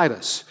beside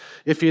us.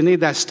 If you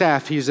need that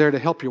staff, he's there to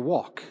help you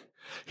walk.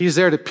 He's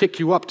there to pick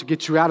you up, to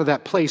get you out of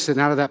that place and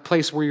out of that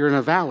place where you're in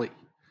a valley.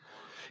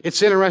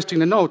 It's interesting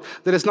to note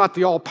that it's not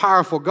the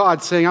all-powerful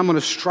God saying, I'm going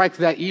to strike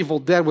that evil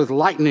dead with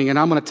lightning and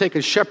I'm going to take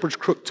a shepherd's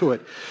crook to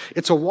it.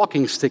 It's a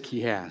walking stick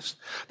he has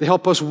to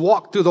help us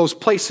walk through those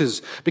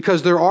places,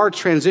 because there are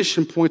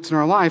transition points in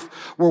our life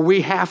where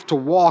we have to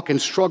walk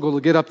and struggle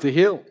to get up the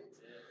hill.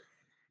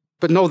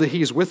 But know that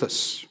he's with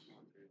us.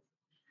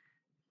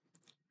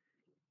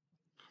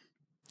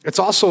 It's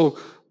also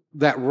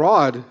that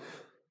rod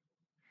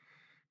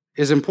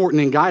is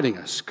important in guiding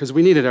us, because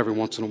we need it every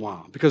once in a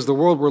while, because the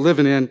world we're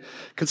living in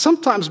can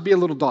sometimes be a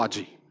little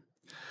dodgy.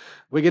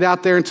 We get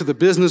out there into the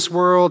business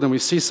world and we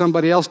see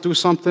somebody else do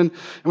something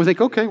and we think,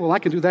 okay, well, I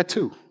can do that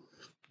too.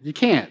 You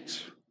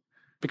can't,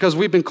 because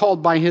we've been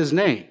called by his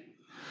name.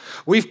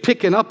 We've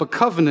picking up a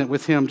covenant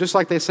with him, just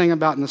like they sang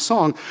about in the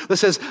song, that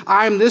says,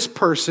 I'm this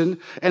person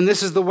and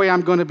this is the way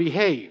I'm going to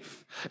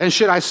behave. And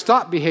should I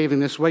stop behaving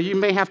this way, you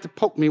may have to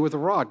poke me with a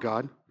rod,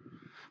 God,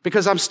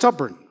 because I'm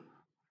stubborn.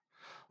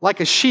 Like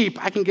a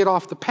sheep, I can get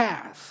off the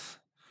path.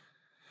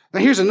 Now,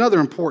 here's another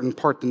important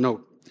part to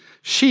note.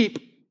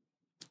 Sheep,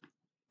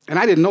 and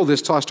I didn't know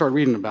this till I started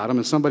reading about them,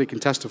 and somebody can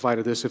testify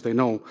to this if they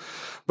know,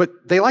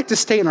 but they like to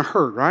stay in a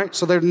herd, right?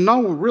 So there's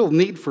no real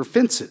need for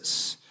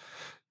fences.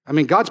 I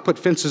mean, God's put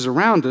fences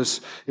around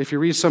us if you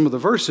read some of the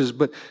verses,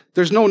 but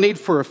there's no need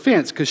for a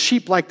fence because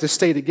sheep like to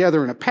stay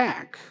together in a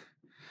pack.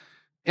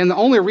 And the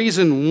only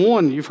reason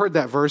one, you've heard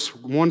that verse,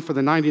 one for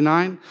the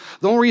 99,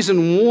 the only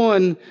reason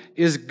one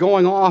is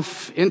going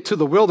off into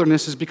the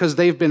wilderness is because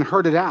they've been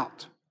herded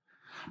out.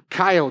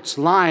 Coyotes,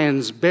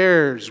 lions,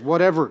 bears,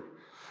 whatever,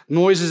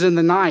 noises in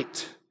the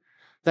night,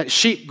 that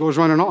sheep goes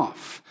running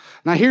off.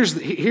 Now here's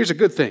a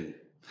good thing.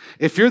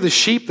 If you're the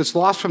sheep that's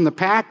lost from the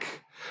pack,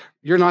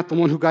 you're not the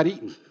one who got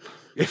eaten.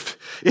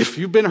 If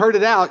you've been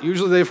herded out,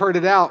 usually they've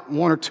herded out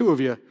one or two of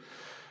you,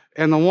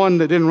 and the one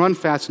that didn't run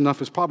fast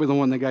enough is probably the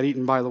one that got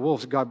eaten by the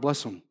wolves. God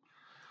bless them.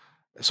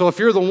 So if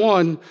you're the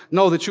one,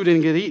 know that you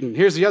didn't get eaten.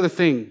 Here's the other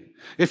thing.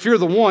 If you're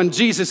the one,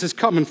 Jesus is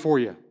coming for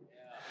you.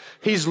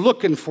 He's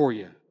looking for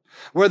you.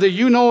 Whether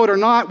you know it or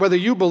not, whether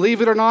you believe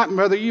it or not, and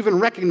whether you even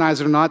recognize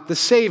it or not, the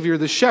Savior,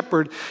 the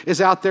shepherd, is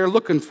out there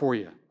looking for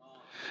you.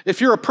 If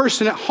you're a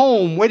person at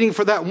home waiting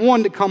for that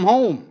one to come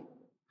home,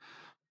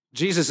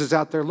 Jesus is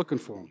out there looking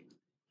for him.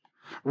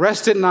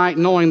 Rest at night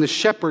knowing the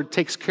shepherd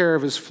takes care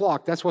of his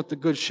flock. That's what the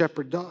good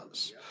shepherd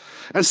does.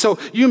 And so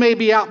you may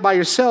be out by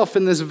yourself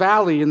in this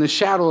valley in the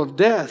shadow of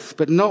death,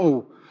 but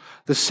know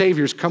the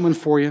Savior's coming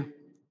for you.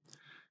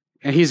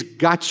 And he's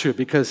got you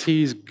because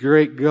he's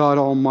great God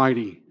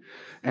Almighty.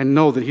 And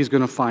know that he's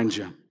going to find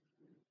you.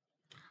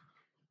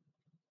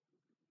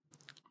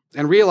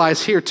 And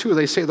realize here too,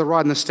 they say the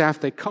rod and the staff,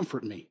 they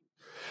comfort me.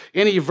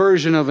 Any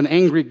version of an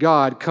angry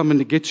God coming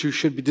to get you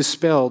should be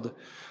dispelled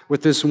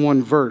with this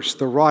one verse.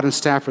 The rod and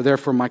staff are there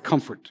for my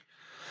comfort.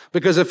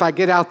 Because if I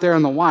get out there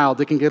in the wild,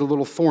 they can get a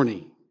little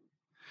thorny.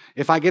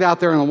 If I get out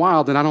there in the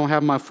wild and I don't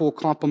have my full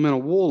complement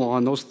of wool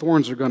on, those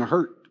thorns are going to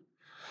hurt.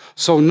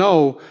 So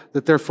know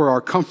that they're for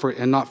our comfort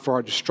and not for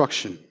our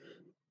destruction.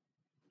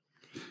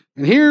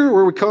 And here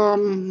where we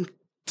come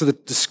to the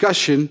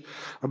discussion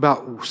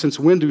about since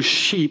when do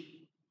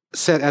sheep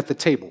sit at the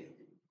table.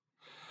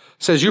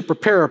 It says, you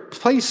prepare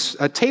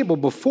a table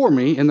before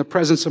me in the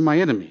presence of my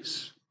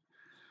enemies.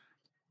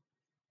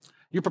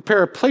 You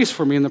prepare a place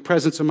for me in the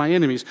presence of my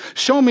enemies.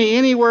 Show me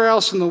anywhere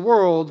else in the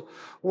world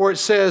where it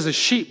says a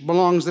sheep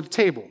belongs at a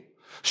table.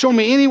 Show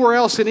me anywhere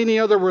else in any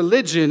other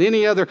religion,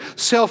 any other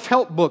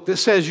self-help book that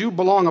says you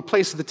belong a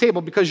place at the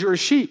table because you're a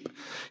sheep.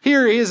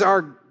 Here is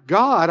our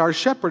God, our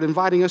shepherd,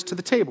 inviting us to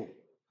the table.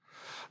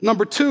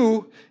 Number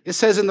 2, it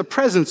says, in the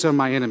presence of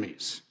my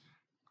enemies.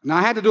 Now,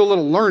 I had to do a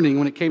little learning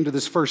when it came to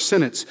this first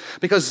sentence,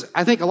 because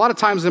I think a lot of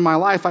times in my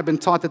life I've been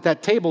taught that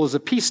that table is a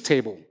peace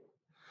table.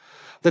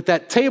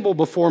 That table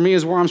before me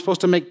is where I'm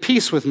supposed to make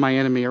peace with my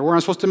enemy, or where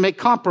I'm supposed to make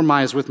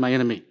compromise with my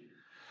enemy.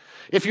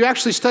 If you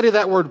actually study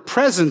that word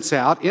presence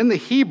out in the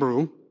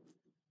Hebrew,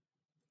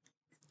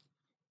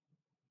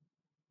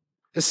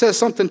 it says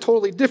something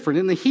totally different.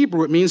 In the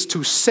Hebrew, it means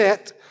to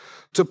set,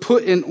 to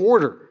put in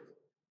order.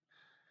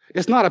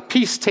 It's not a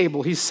peace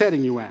table he's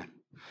setting you at.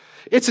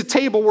 It's a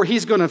table where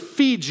he's going to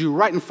feed you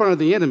right in front of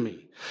the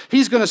enemy.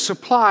 He's going to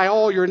supply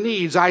all your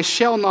needs. I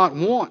shall not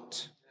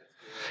want.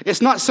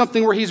 It's not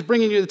something where he's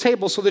bringing you to the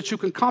table so that you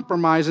can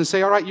compromise and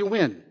say, all right, you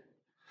win.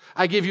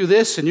 I give you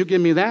this and you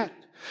give me that.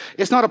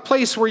 It's not a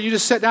place where you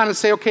just sit down and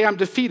say, okay, I'm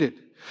defeated.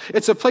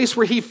 It's a place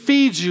where he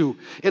feeds you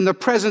in the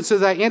presence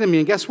of that enemy.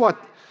 And guess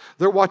what?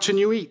 They're watching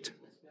you eat.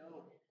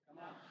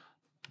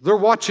 They're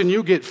watching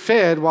you get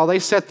fed while they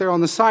sit there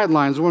on the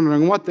sidelines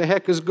wondering what the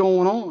heck is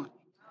going on.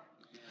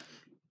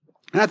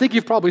 And I think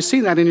you've probably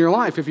seen that in your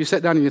life if you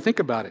sit down and you think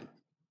about it.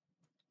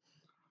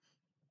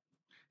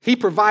 He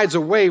provides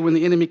a way when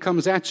the enemy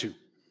comes at you.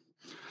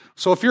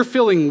 So if you're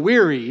feeling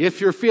weary,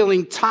 if you're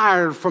feeling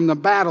tired from the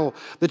battle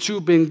that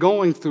you've been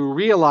going through,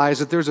 realize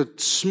that there's a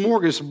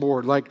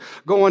smorgasbord, like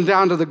going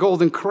down to the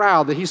Golden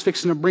Corral, that he's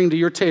fixing to bring to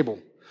your table.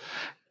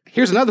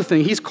 Here's another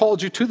thing. He's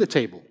called you to the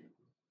table.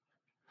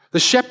 The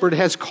shepherd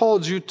has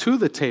called you to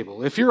the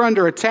table. If you're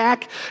under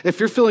attack, if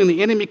you're feeling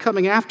the enemy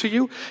coming after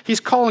you, he's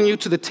calling you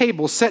to the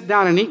table. Sit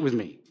down and eat with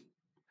me.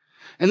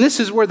 And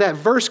this is where that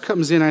verse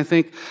comes in, I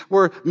think,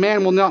 where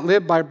man will not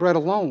live by bread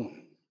alone.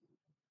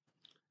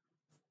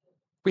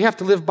 We have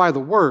to live by the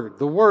word.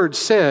 The word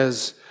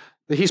says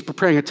that he's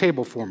preparing a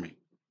table for me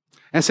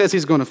and says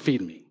he's going to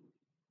feed me.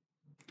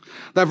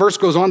 That verse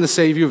goes on to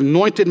say, you've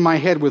anointed my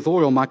head with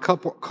oil, my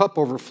cup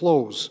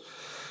overflows.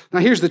 Now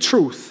here's the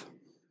truth.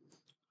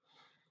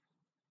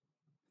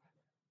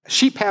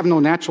 Sheep have no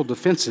natural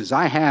defenses.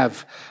 I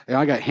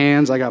got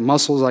hands, I got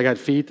muscles, I got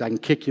feet, I can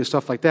kick you,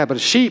 stuff like that. But a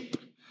sheep,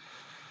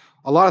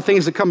 a lot of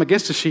things that come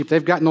against a sheep,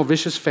 they've got no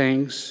vicious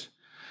fangs.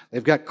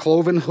 They've got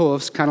cloven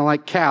hoofs, kind of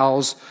like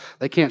cows.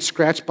 They can't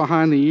scratch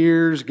behind the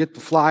ears, get the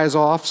flies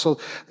off. So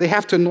they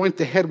have to anoint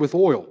the head with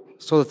oil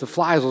so that the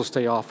flies will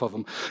stay off of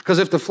them. Because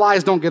if the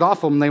flies don't get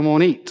off of them, they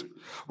won't eat.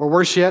 Or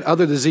worse yet,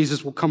 other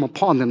diseases will come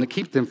upon them to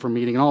keep them from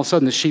eating. And all of a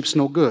sudden, the sheep's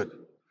no good.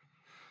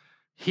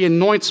 He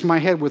anoints my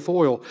head with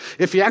oil.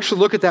 If you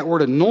actually look at that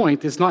word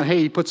anoint, it's not, hey,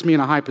 he puts me in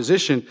a high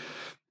position.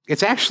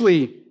 It's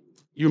actually,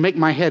 you make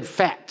my head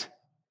fat.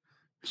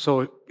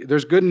 So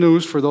there's good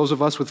news for those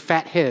of us with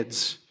fat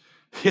heads.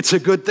 It's a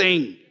good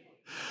thing.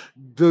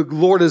 The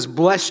Lord has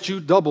blessed you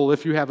double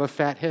if you have a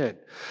fat head.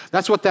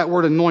 That's what that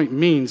word anoint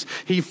means.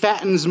 He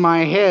fattens my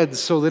head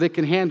so that it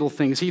can handle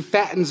things. He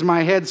fattens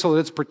my head so that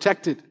it's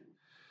protected.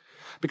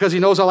 Because he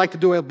knows I like to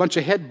do a bunch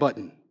of head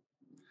butting.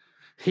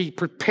 He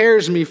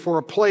prepares me for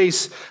a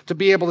place to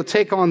be able to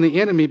take on the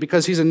enemy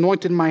because he's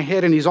anointed my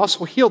head and he's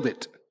also healed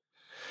it.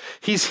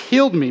 He's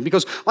healed me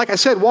because, like I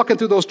said, walking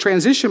through those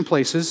transition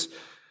places,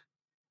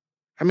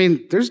 I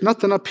mean, there's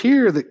nothing up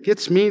here that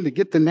gets me to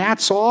get the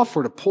gnats off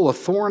or to pull a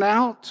thorn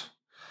out.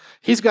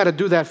 He's got to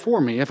do that for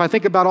me. If I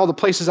think about all the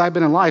places I've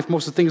been in life,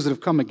 most of the things that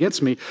have come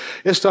against me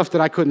is stuff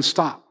that I couldn't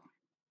stop.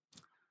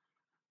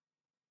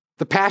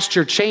 The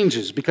pasture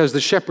changes because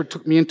the shepherd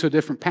took me into a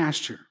different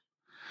pasture.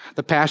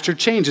 The pasture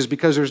changes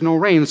because there's no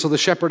rain, so the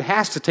shepherd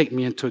has to take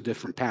me into a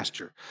different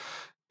pasture.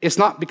 It's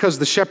not because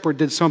the shepherd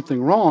did something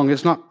wrong.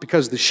 It's not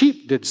because the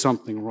sheep did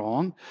something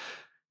wrong.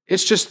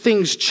 It's just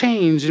things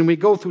change and we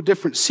go through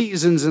different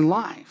seasons in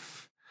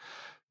life.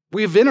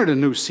 We've entered a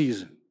new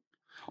season.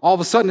 All of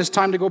a sudden, it's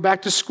time to go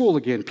back to school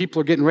again. People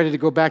are getting ready to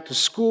go back to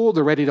school.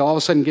 They're ready to all of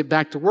a sudden get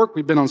back to work.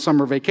 We've been on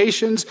summer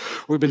vacations.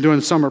 We've been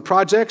doing summer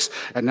projects.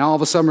 And now all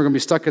of a sudden, we're going to be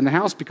stuck in the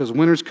house because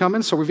winter's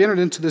coming. So we've entered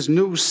into this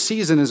new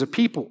season as a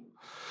people.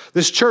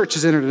 This church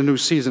has entered a new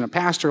season. A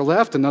pastor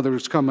left, another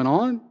is coming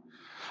on.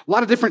 A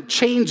lot of different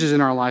changes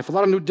in our life, a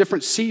lot of new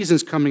different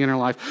seasons coming in our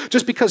life.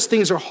 Just because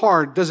things are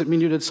hard doesn't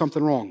mean you did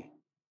something wrong.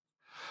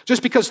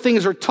 Just because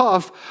things are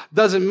tough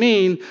doesn't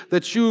mean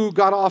that you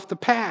got off the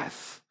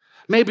path.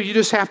 Maybe you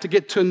just have to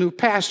get to a new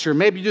pasture.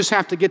 Maybe you just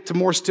have to get to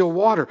more still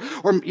water.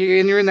 And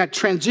you're in that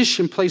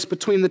transition place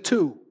between the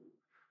two.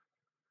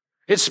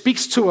 It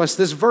speaks to us,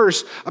 this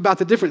verse, about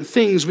the different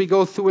things we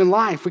go through in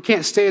life. We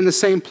can't stay in the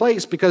same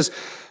place because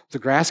the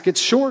grass gets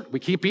short. We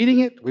keep eating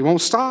it. We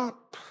won't stop.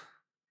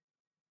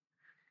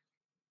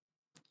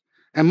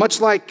 And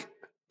much like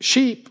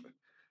sheep,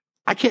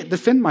 I can't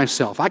defend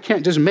myself. I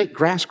can't just make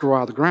grass grow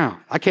out of the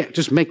ground. I can't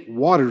just make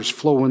waters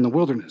flow in the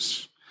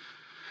wilderness.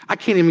 I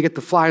can't even get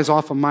the flies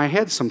off of my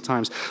head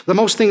sometimes. The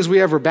most things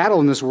we ever battle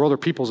in this world are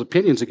people's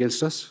opinions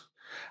against us.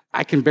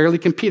 I can barely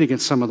compete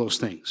against some of those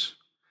things.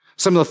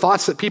 Some of the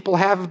thoughts that people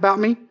have about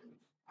me,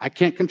 I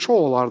can't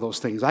control a lot of those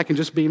things. I can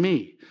just be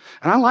me.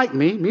 And I like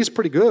me. Me's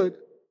pretty good.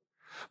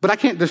 But I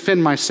can't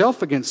defend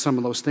myself against some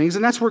of those things,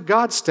 and that's where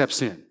God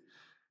steps in.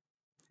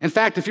 In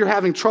fact, if you're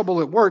having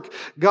trouble at work,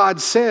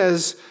 God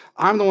says,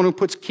 I'm the one who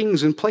puts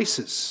kings in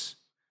places.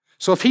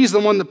 So if he's the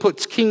one that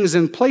puts kings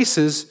in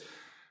places,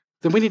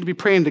 then we need to be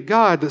praying to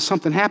God that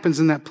something happens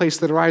in that place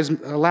that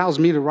allows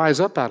me to rise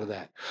up out of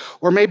that.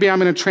 Or maybe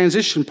I'm in a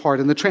transition part,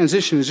 and the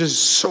transition is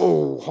just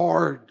so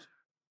hard.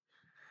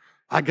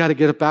 I got to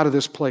get up out of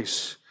this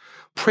place.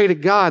 Pray to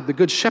God. The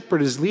Good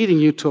Shepherd is leading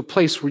you to a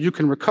place where you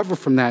can recover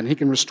from that, and he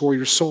can restore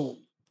your soul.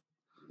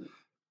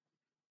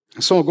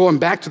 And so going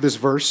back to this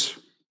verse,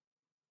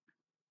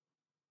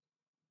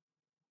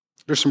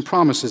 there's some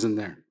promises in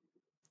there.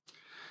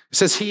 It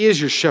says, he is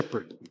your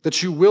shepherd,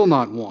 that you will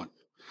not want,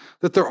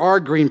 that there are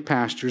green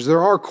pastures,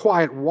 there are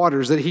quiet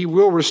waters, that he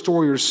will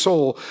restore your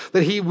soul,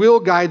 that he will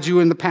guide you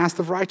in the path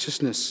of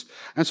righteousness.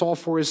 And it's all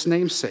for his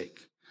name's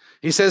sake.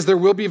 He says there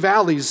will be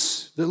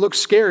valleys that look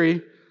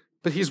scary,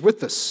 but he's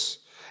with us.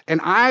 And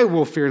I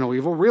will fear no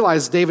evil.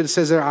 Realize David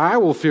says there, I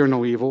will fear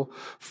no evil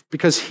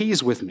because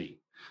he's with me,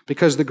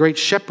 because the great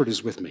shepherd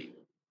is with me.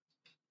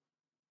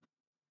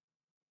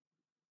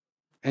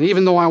 And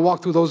even though I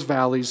walk through those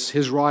valleys,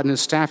 his rod and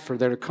his staff are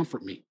there to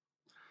comfort me.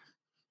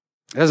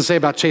 It doesn't say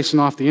about chasing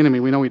off the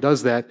enemy. We know he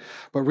does that.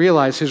 But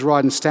realize his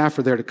rod and staff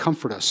are there to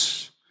comfort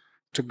us,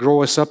 to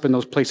grow us up in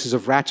those places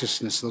of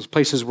righteousness, those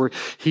places where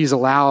he's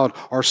allowed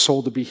our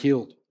soul to be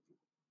healed.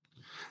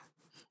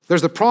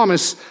 There's the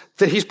promise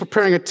that he's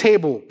preparing a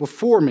table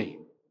before me.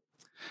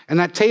 And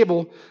that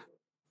table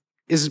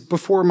is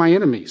before my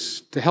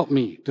enemies to help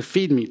me, to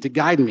feed me, to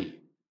guide me.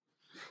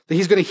 That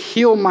he's going to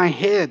heal my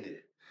head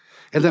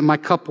and that my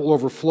cup will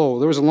overflow.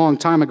 There was a long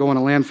time ago in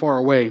a land far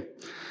away.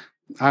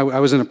 I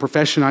was in a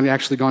profession I'd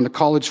actually gone to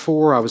college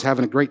for. I was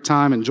having a great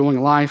time,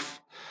 enjoying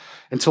life,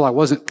 until I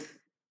wasn't.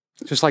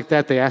 Just like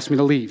that, they asked me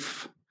to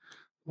leave.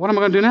 What am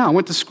I going to do now? I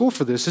went to school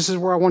for this. This is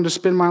where I wanted to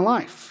spend my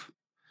life.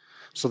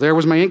 So there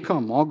was my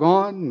income, all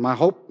gone, my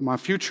hope, my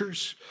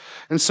futures.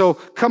 And so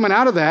coming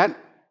out of that,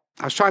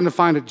 I was trying to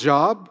find a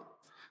job.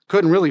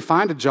 Couldn't really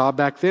find a job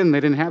back then. They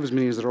didn't have as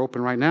many as that are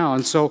open right now.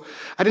 And so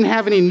I didn't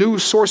have any new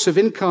source of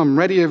income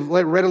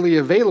readily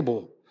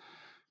available.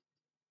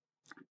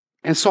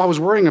 And so I was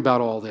worrying about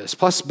all this.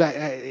 Plus,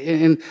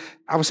 and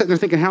I was sitting there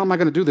thinking, how am I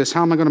going to do this?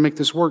 How am I going to make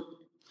this work?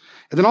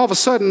 And then all of a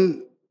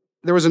sudden,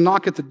 there was a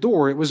knock at the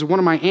door. It was one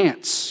of my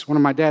aunts, one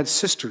of my dad's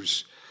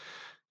sisters.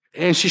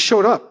 And she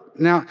showed up.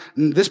 Now,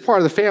 this part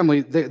of the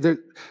family, they're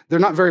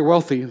not very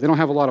wealthy. They don't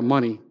have a lot of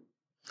money.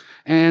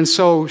 And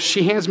so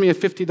she hands me a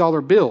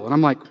 $50 bill. And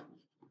I'm like,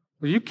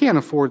 well, you can't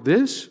afford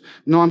this.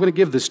 No, I'm going to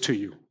give this to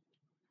you.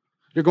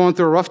 You're going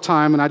through a rough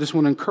time, and I just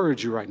want to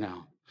encourage you right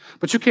now.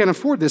 But you can't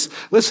afford this.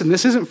 Listen,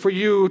 this isn't for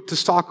you to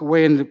stock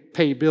away and to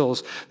pay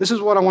bills. This is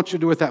what I want you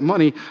to do with that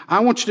money. I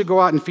want you to go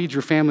out and feed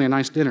your family a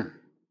nice dinner.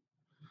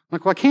 I'm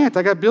like, well, I can't.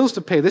 I got bills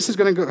to pay. This is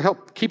going to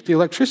help keep the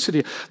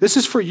electricity. This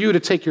is for you to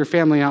take your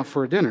family out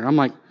for a dinner. I'm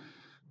like,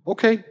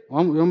 okay,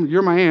 well,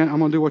 you're my aunt. I'm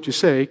going to do what you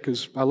say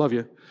because I love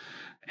you.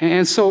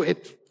 And so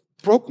it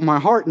broke my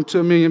heart into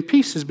a million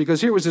pieces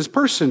because here was this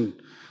person.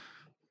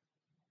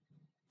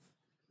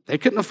 They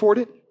couldn't afford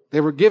it. They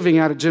were giving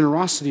out of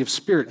generosity of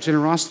spirit,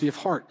 generosity of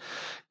heart.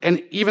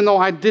 And even though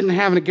I didn't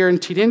have a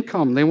guaranteed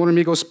income, they wanted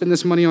me to go spend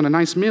this money on a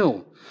nice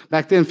meal.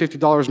 Back then,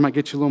 $50 might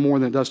get you a little more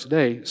than it does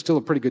today. It's still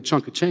a pretty good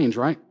chunk of change,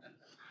 right?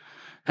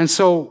 And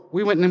so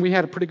we went and we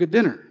had a pretty good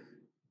dinner.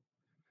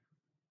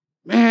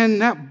 Man,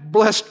 that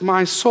blessed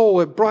my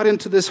soul. It brought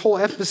into this whole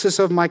emphasis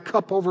of my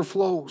cup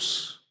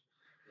overflows.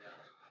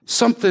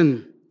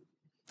 Something,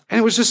 and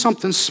it was just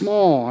something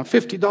small,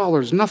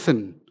 $50,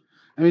 nothing.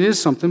 I mean, it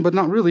is something, but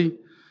not really.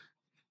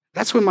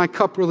 That's when my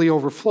cup really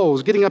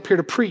overflows. Getting up here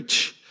to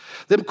preach,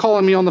 them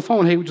calling me on the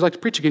phone, hey, would you like to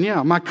preach again?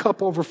 Yeah, my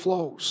cup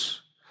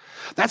overflows.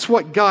 That's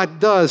what God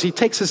does. He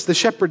takes us, the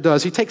shepherd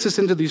does. He takes us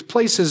into these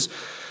places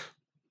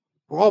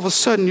where all of a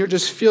sudden you're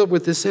just filled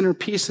with this inner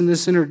peace and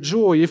this inner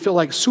joy. You feel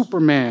like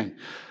Superman,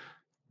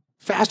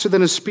 faster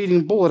than a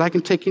speeding bullet. I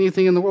can take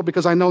anything in the world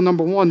because I know,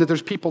 number one, that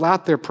there's people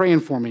out there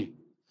praying for me.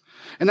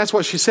 And that's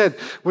what she said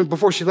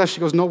before she left. She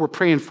goes, no, we're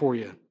praying for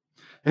you.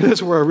 And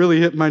that's where I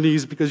really hit my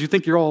knees because you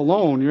think you're all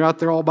alone. You're out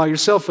there all by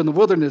yourself in the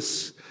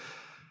wilderness.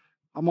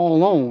 I'm all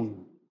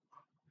alone.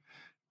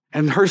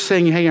 And her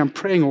saying, hey, I'm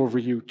praying over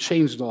you,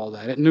 changed all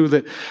that. It knew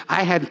that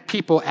I had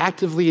people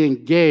actively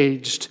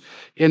engaged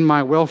in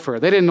my welfare.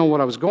 They didn't know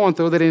what I was going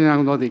through. They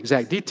didn't know the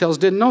exact details,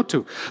 didn't know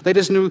to. They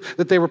just knew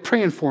that they were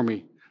praying for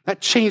me.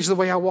 That changed the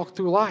way I walked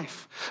through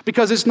life.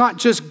 Because it's not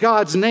just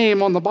God's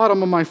name on the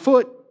bottom of my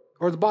foot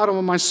or the bottom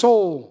of my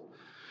soul.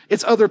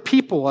 It's other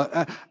people,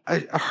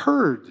 a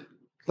herd,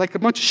 like a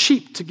bunch of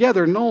sheep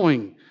together,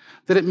 knowing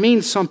that it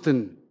means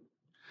something.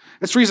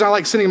 That's the reason I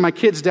like sending my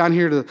kids down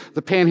here to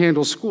the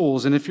Panhandle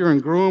schools. And if you're in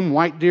Groom,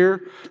 White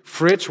Deer,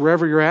 Fritz,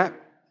 wherever you're at,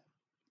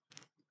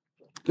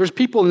 there's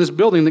people in this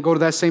building that go to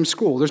that same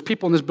school. There's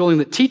people in this building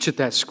that teach at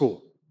that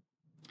school.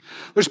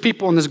 There's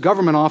people in this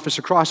government office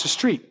across the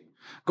street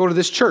go to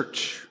this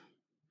church.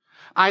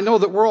 I know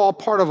that we're all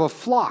part of a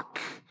flock.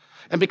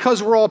 And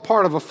because we're all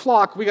part of a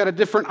flock, we got a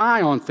different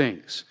eye on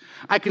things.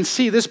 I can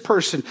see this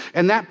person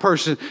and that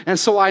person, and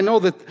so I know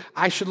that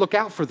I should look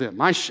out for them.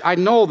 I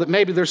know that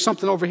maybe there's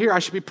something over here I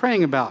should be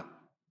praying about.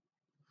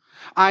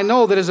 I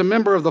know that as a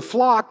member of the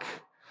flock,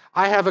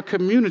 I have a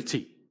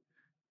community.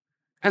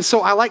 And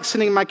so I like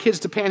sending my kids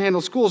to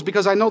Panhandle schools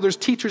because I know there's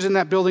teachers in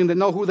that building that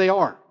know who they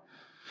are.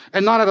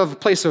 And not out of a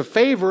place of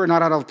favor,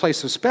 not out of a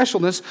place of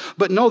specialness,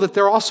 but know that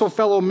they're also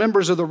fellow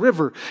members of the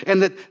river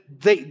and that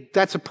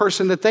that's a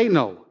person that they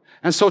know.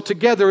 And so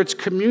together it's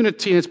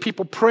community and it's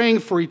people praying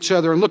for each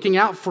other and looking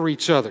out for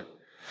each other.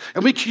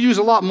 And we could use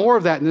a lot more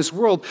of that in this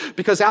world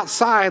because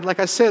outside, like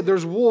I said,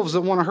 there's wolves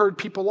that want to herd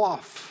people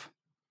off.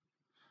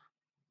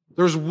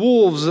 There's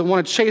wolves that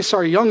want to chase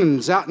our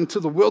young'uns out into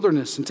the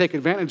wilderness and take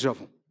advantage of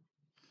them.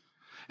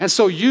 And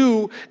so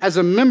you, as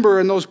a member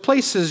in those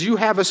places, you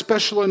have a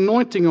special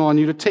anointing on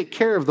you to take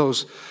care of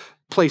those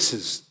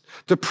places,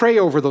 to pray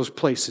over those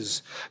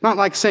places. Not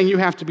like saying you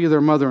have to be their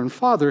mother and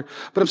father,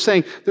 but I'm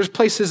saying there's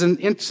places and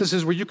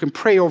instances where you can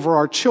pray over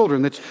our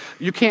children that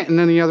you can't in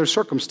any other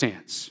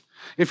circumstance.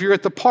 If you're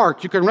at the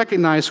park, you can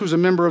recognize who's a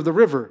member of the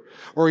river,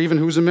 or even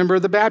who's a member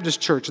of the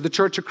Baptist church, or the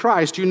Church of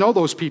Christ. You know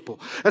those people.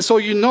 And so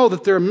you know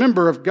that they're a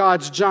member of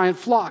God's giant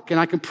flock, and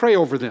I can pray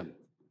over them.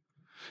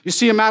 You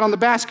see them out on the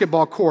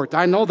basketball court.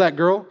 I know that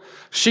girl.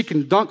 She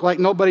can dunk like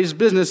nobody's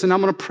business, and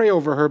I'm going to pray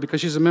over her because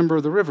she's a member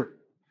of the river.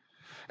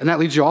 And that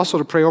leads you also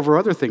to pray over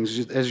other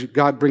things as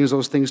God brings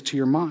those things to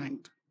your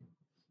mind.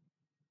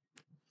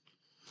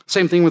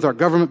 Same thing with our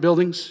government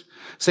buildings.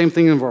 Same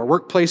thing in our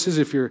workplaces.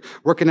 If you're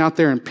working out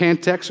there in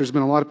Pantex, there's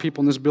been a lot of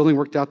people in this building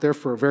worked out there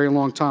for a very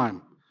long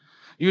time.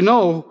 You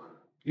know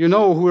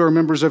who are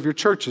members of your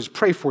churches.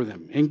 Pray for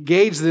them.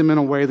 Engage them in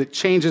a way that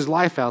changes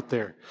life out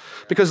there.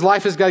 Because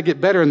life has got to get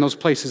better in those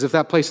places if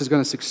that place is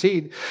going to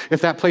succeed,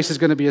 if that place is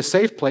going to be a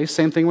safe place.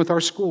 Same thing with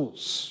our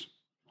schools.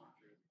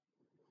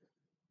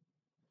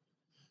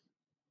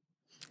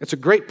 It's a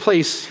great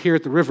place here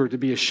at the river to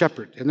be a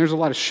shepherd. And there's a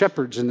lot of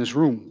shepherds in this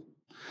room.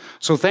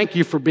 So thank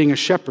you for being a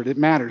shepherd. It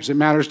matters. It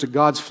matters to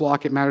God's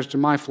flock. It matters to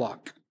my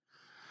flock.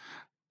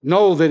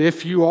 Know that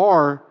if you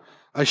are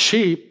a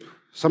sheep,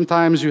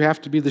 sometimes you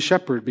have to be the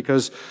shepherd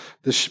because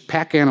the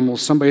pack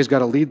animals, somebody's got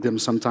to lead them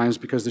sometimes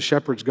because the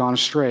shepherd's gone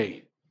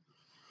astray.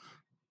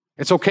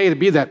 It's okay to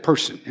be that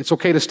person. It's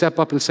okay to step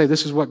up and say,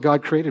 this is what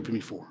God created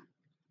me for.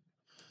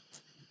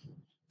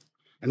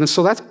 And then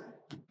so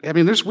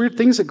there's weird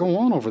things that go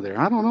on over there.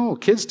 I don't know,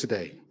 kids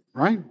today,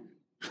 right?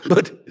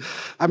 But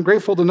I'm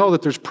grateful to know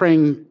that there's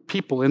praying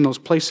people in those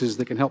places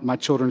that can help my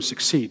children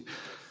succeed.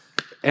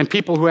 And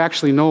people who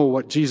actually know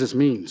what Jesus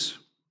means.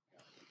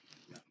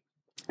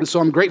 And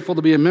so I'm grateful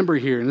to be a member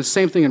here. And the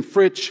same thing in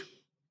Fritch,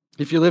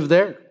 if you live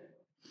there.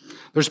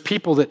 There's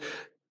people that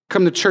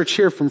come to church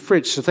here from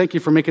Fritch, so thank you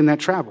for making that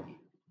travel.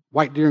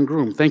 White Deer and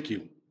Groom, thank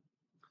you.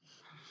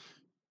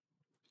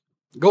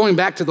 Going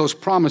back to those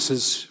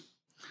promises,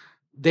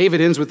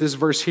 David ends with this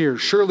verse here.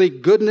 Surely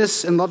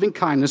goodness and loving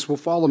kindness will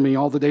follow me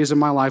all the days of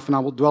my life, and I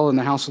will dwell in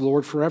the house of the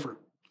Lord forever.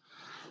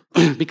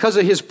 Because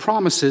of his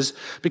promises,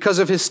 because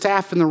of his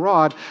staff and the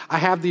rod, I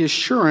have the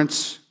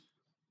assurance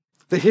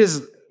that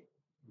his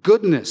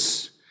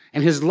goodness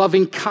and his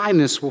loving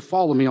kindness will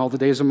follow me all the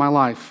days of my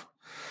life,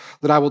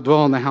 that I will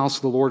dwell in the house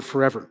of the Lord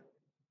forever.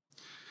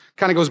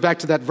 Kind of goes back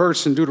to that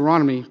verse in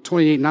Deuteronomy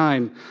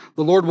 28:9.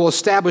 The Lord will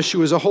establish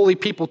you as a holy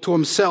people to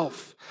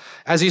himself,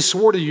 as he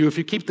swore to you, if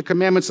you keep the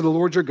commandments of the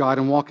Lord your God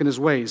and walk in his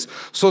ways,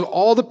 so that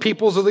all the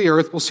peoples of the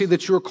earth will see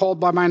that you are called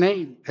by my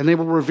name, and they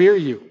will revere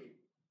you.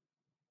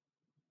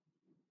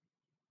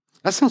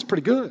 That sounds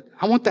pretty good.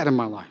 I want that in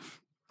my life.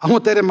 I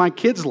want that in my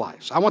kids'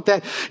 lives. I want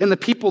that in the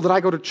people that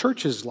I go to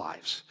church's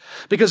lives.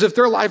 Because if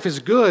their life is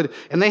good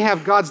and they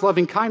have God's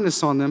loving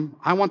kindness on them,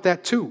 I want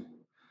that too.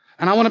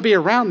 And I want to be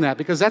around that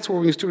because that's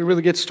where we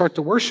really start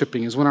to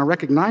worshiping, is when I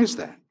recognize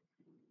that.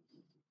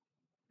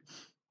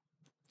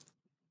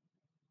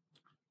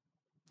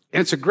 And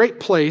it's a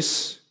great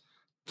place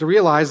to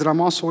realize that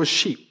I'm also a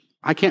sheep.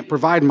 I can't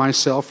provide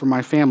myself or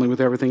my family with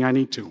everything I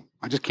need to.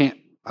 I just can't.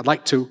 I'd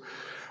like to.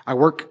 I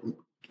work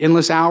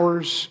endless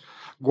hours,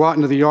 go out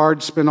into the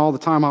yard, spend all the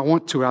time I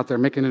want to out there,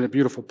 making it a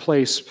beautiful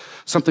place.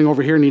 Something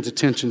over here needs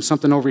attention.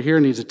 Something over here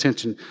needs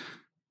attention.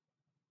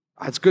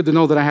 It's good to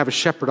know that I have a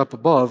shepherd up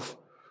above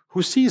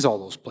who sees all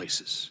those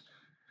places,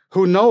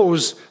 who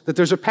knows that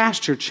there's a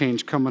pasture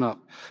change coming up,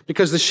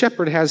 because the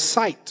shepherd has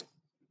sight.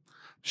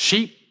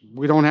 Sheep,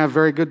 we don't have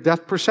very good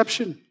depth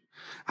perception.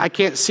 I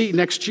can't see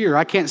next year.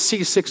 I can't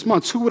see 6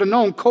 months. Who would have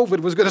known COVID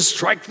was going to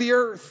strike the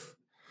earth?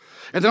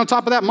 And then on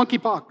top of that,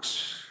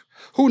 monkeypox.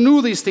 Who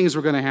knew these things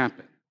were going to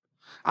happen?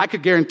 I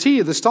could guarantee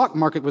you the stock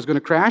market was going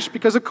to crash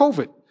because of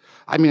COVID.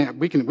 I mean,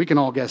 we can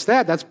all guess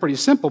that. That's pretty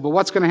simple. But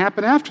what's going to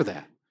happen after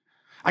that?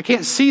 I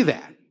can't see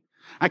that.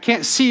 I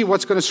can't see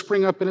what's going to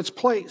spring up in its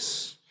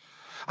place.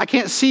 I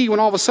can't see when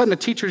all of a sudden a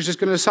teacher is just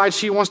going to decide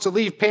she wants to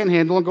leave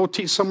Panhandle and go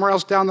teach somewhere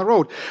else down the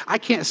road. I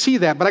can't see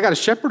that, but I got a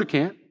shepherd who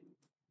can.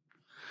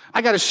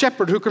 I got a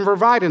shepherd who can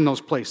provide in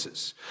those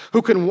places,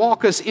 who can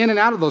walk us in and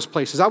out of those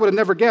places. I would have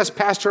never guessed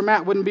Pastor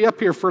Matt wouldn't be up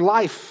here for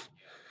life.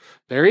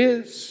 There he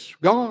is,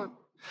 gone.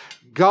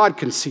 God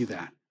can see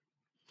that.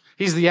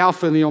 He's the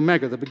Alpha and the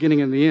Omega, the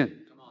beginning and the end.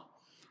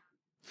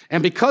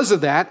 And because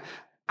of that,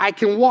 I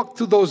can walk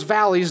through those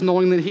valleys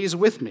knowing that He's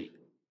with me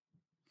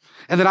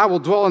and that I will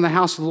dwell in the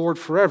house of the Lord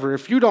forever.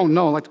 If you don't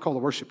know, I'd like to call the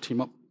worship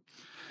team up.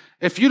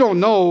 If you don't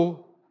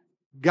know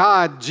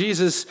God,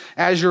 Jesus,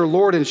 as your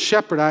Lord and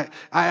Shepherd, I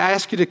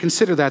ask you to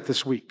consider that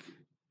this week.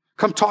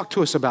 Come talk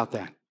to us about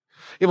that.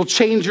 It will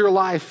change your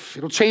life.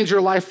 It'll change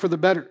your life for the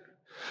better.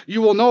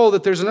 You will know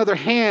that there's another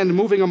hand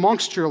moving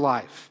amongst your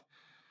life.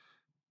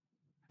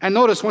 And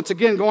notice, once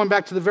again, going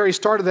back to the very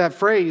start of that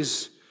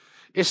phrase,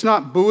 it's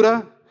not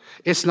Buddha,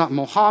 it's not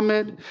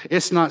Mohammed,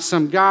 it's not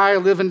some guy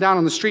living down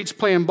on the streets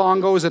playing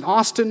bongos in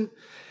Austin.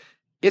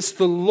 It's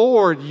the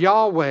Lord,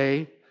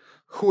 Yahweh,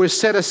 who has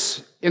set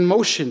us in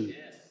motion.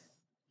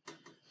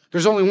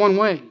 There's only one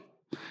way.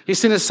 He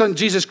sent His Son,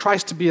 Jesus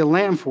Christ, to be a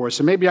lamb for us.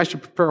 And maybe I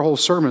should prepare a whole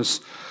sermon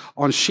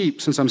on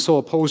sheep, since I'm so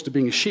opposed to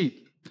being a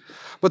sheep.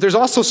 But there's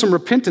also some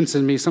repentance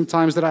in me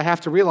sometimes that I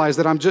have to realize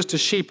that I'm just a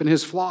sheep in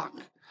His flock.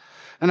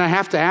 And I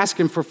have to ask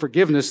Him for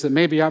forgiveness that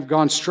maybe I've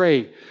gone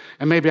stray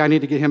and maybe I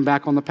need to get Him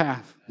back on the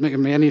path.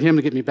 Maybe I need Him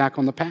to get me back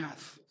on the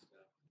path.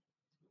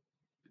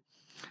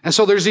 And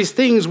so there's these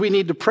things we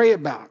need to pray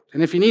about.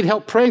 And if you need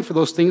help praying for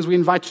those things, we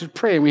invite you to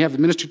pray. And we have the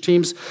ministry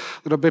teams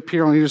that will be up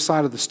here on either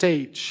side of the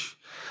stage.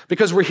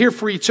 Because we're here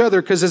for each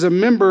other, because as a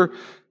member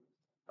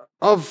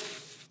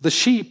of the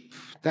sheep,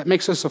 that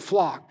makes us a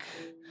flock.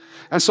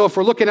 And so if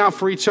we're looking out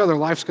for each other,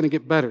 life's going to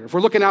get better. If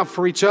we're looking out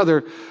for each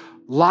other,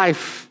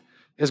 life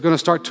is going to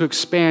start to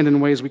expand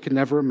in ways we could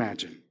never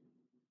imagine.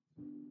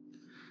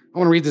 I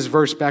want to read this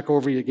verse back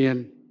over you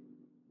again.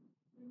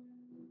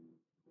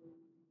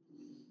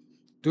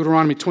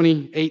 Deuteronomy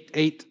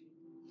 28:8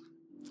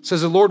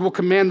 says, the Lord will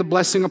command the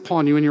blessing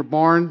upon you in your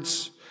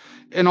barns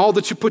and all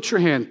that you put your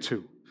hand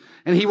to.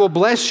 And He will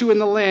bless you in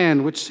the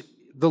land which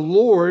the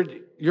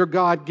Lord your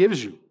God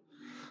gives you.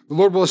 The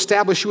Lord will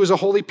establish you as a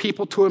holy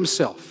people to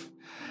Himself,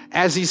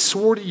 as He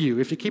swore to you,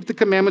 if you keep the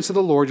commandments of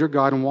the Lord your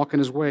God and walk in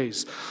His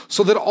ways,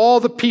 so that all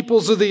the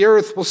peoples of the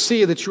earth will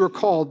see that you are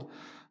called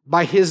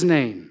by His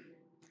name,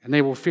 and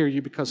they will fear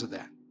you because of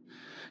that.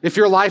 If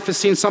your life has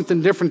seen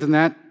something different than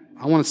that,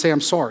 I want to say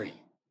I'm sorry.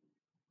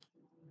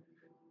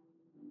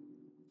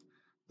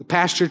 The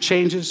pasture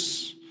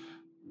changes.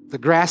 The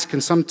grass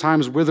can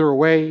sometimes wither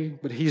away,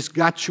 but He's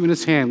got you in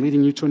His hand,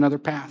 leading you to another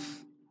path.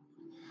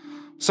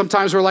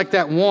 Sometimes we're like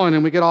that one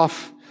and we get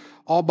off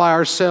all by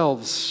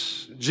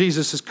ourselves.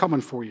 Jesus is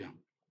coming for you.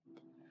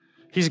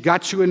 He's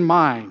got you in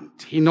mind.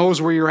 He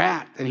knows where you're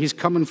at, and He's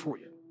coming for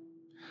you.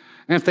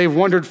 And if they've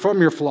wandered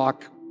from your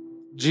flock,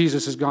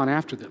 Jesus has gone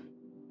after them.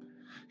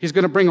 He's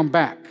going to bring them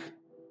back.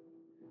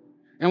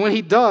 And when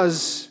He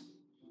does,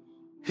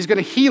 He's going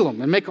to heal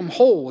them and make them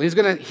whole. He's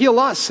going to heal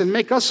us and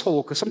make us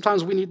whole, because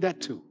sometimes we need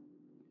that too.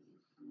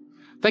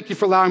 Thank you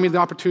for allowing me the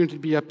opportunity to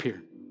be up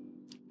here.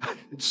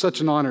 It's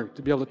such an honor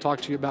to be able to talk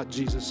to you about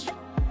Jesus.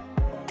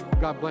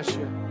 God bless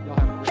you. Y'all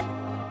have a great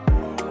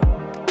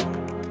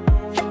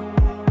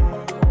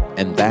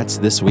day. And that's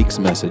this week's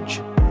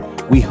message.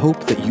 We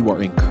hope that you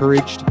are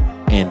encouraged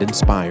and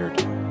inspired.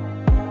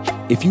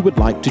 If you would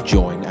like to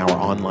join our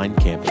online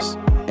campus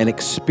and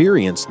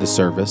experience the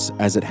service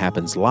as it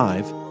happens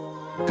live,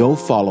 go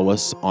follow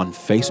us on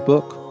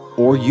Facebook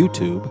or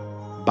YouTube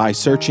by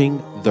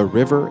searching The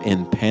River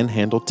in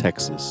Panhandle,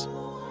 Texas.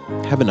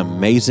 Have an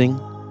amazing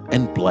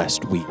and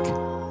blessed week.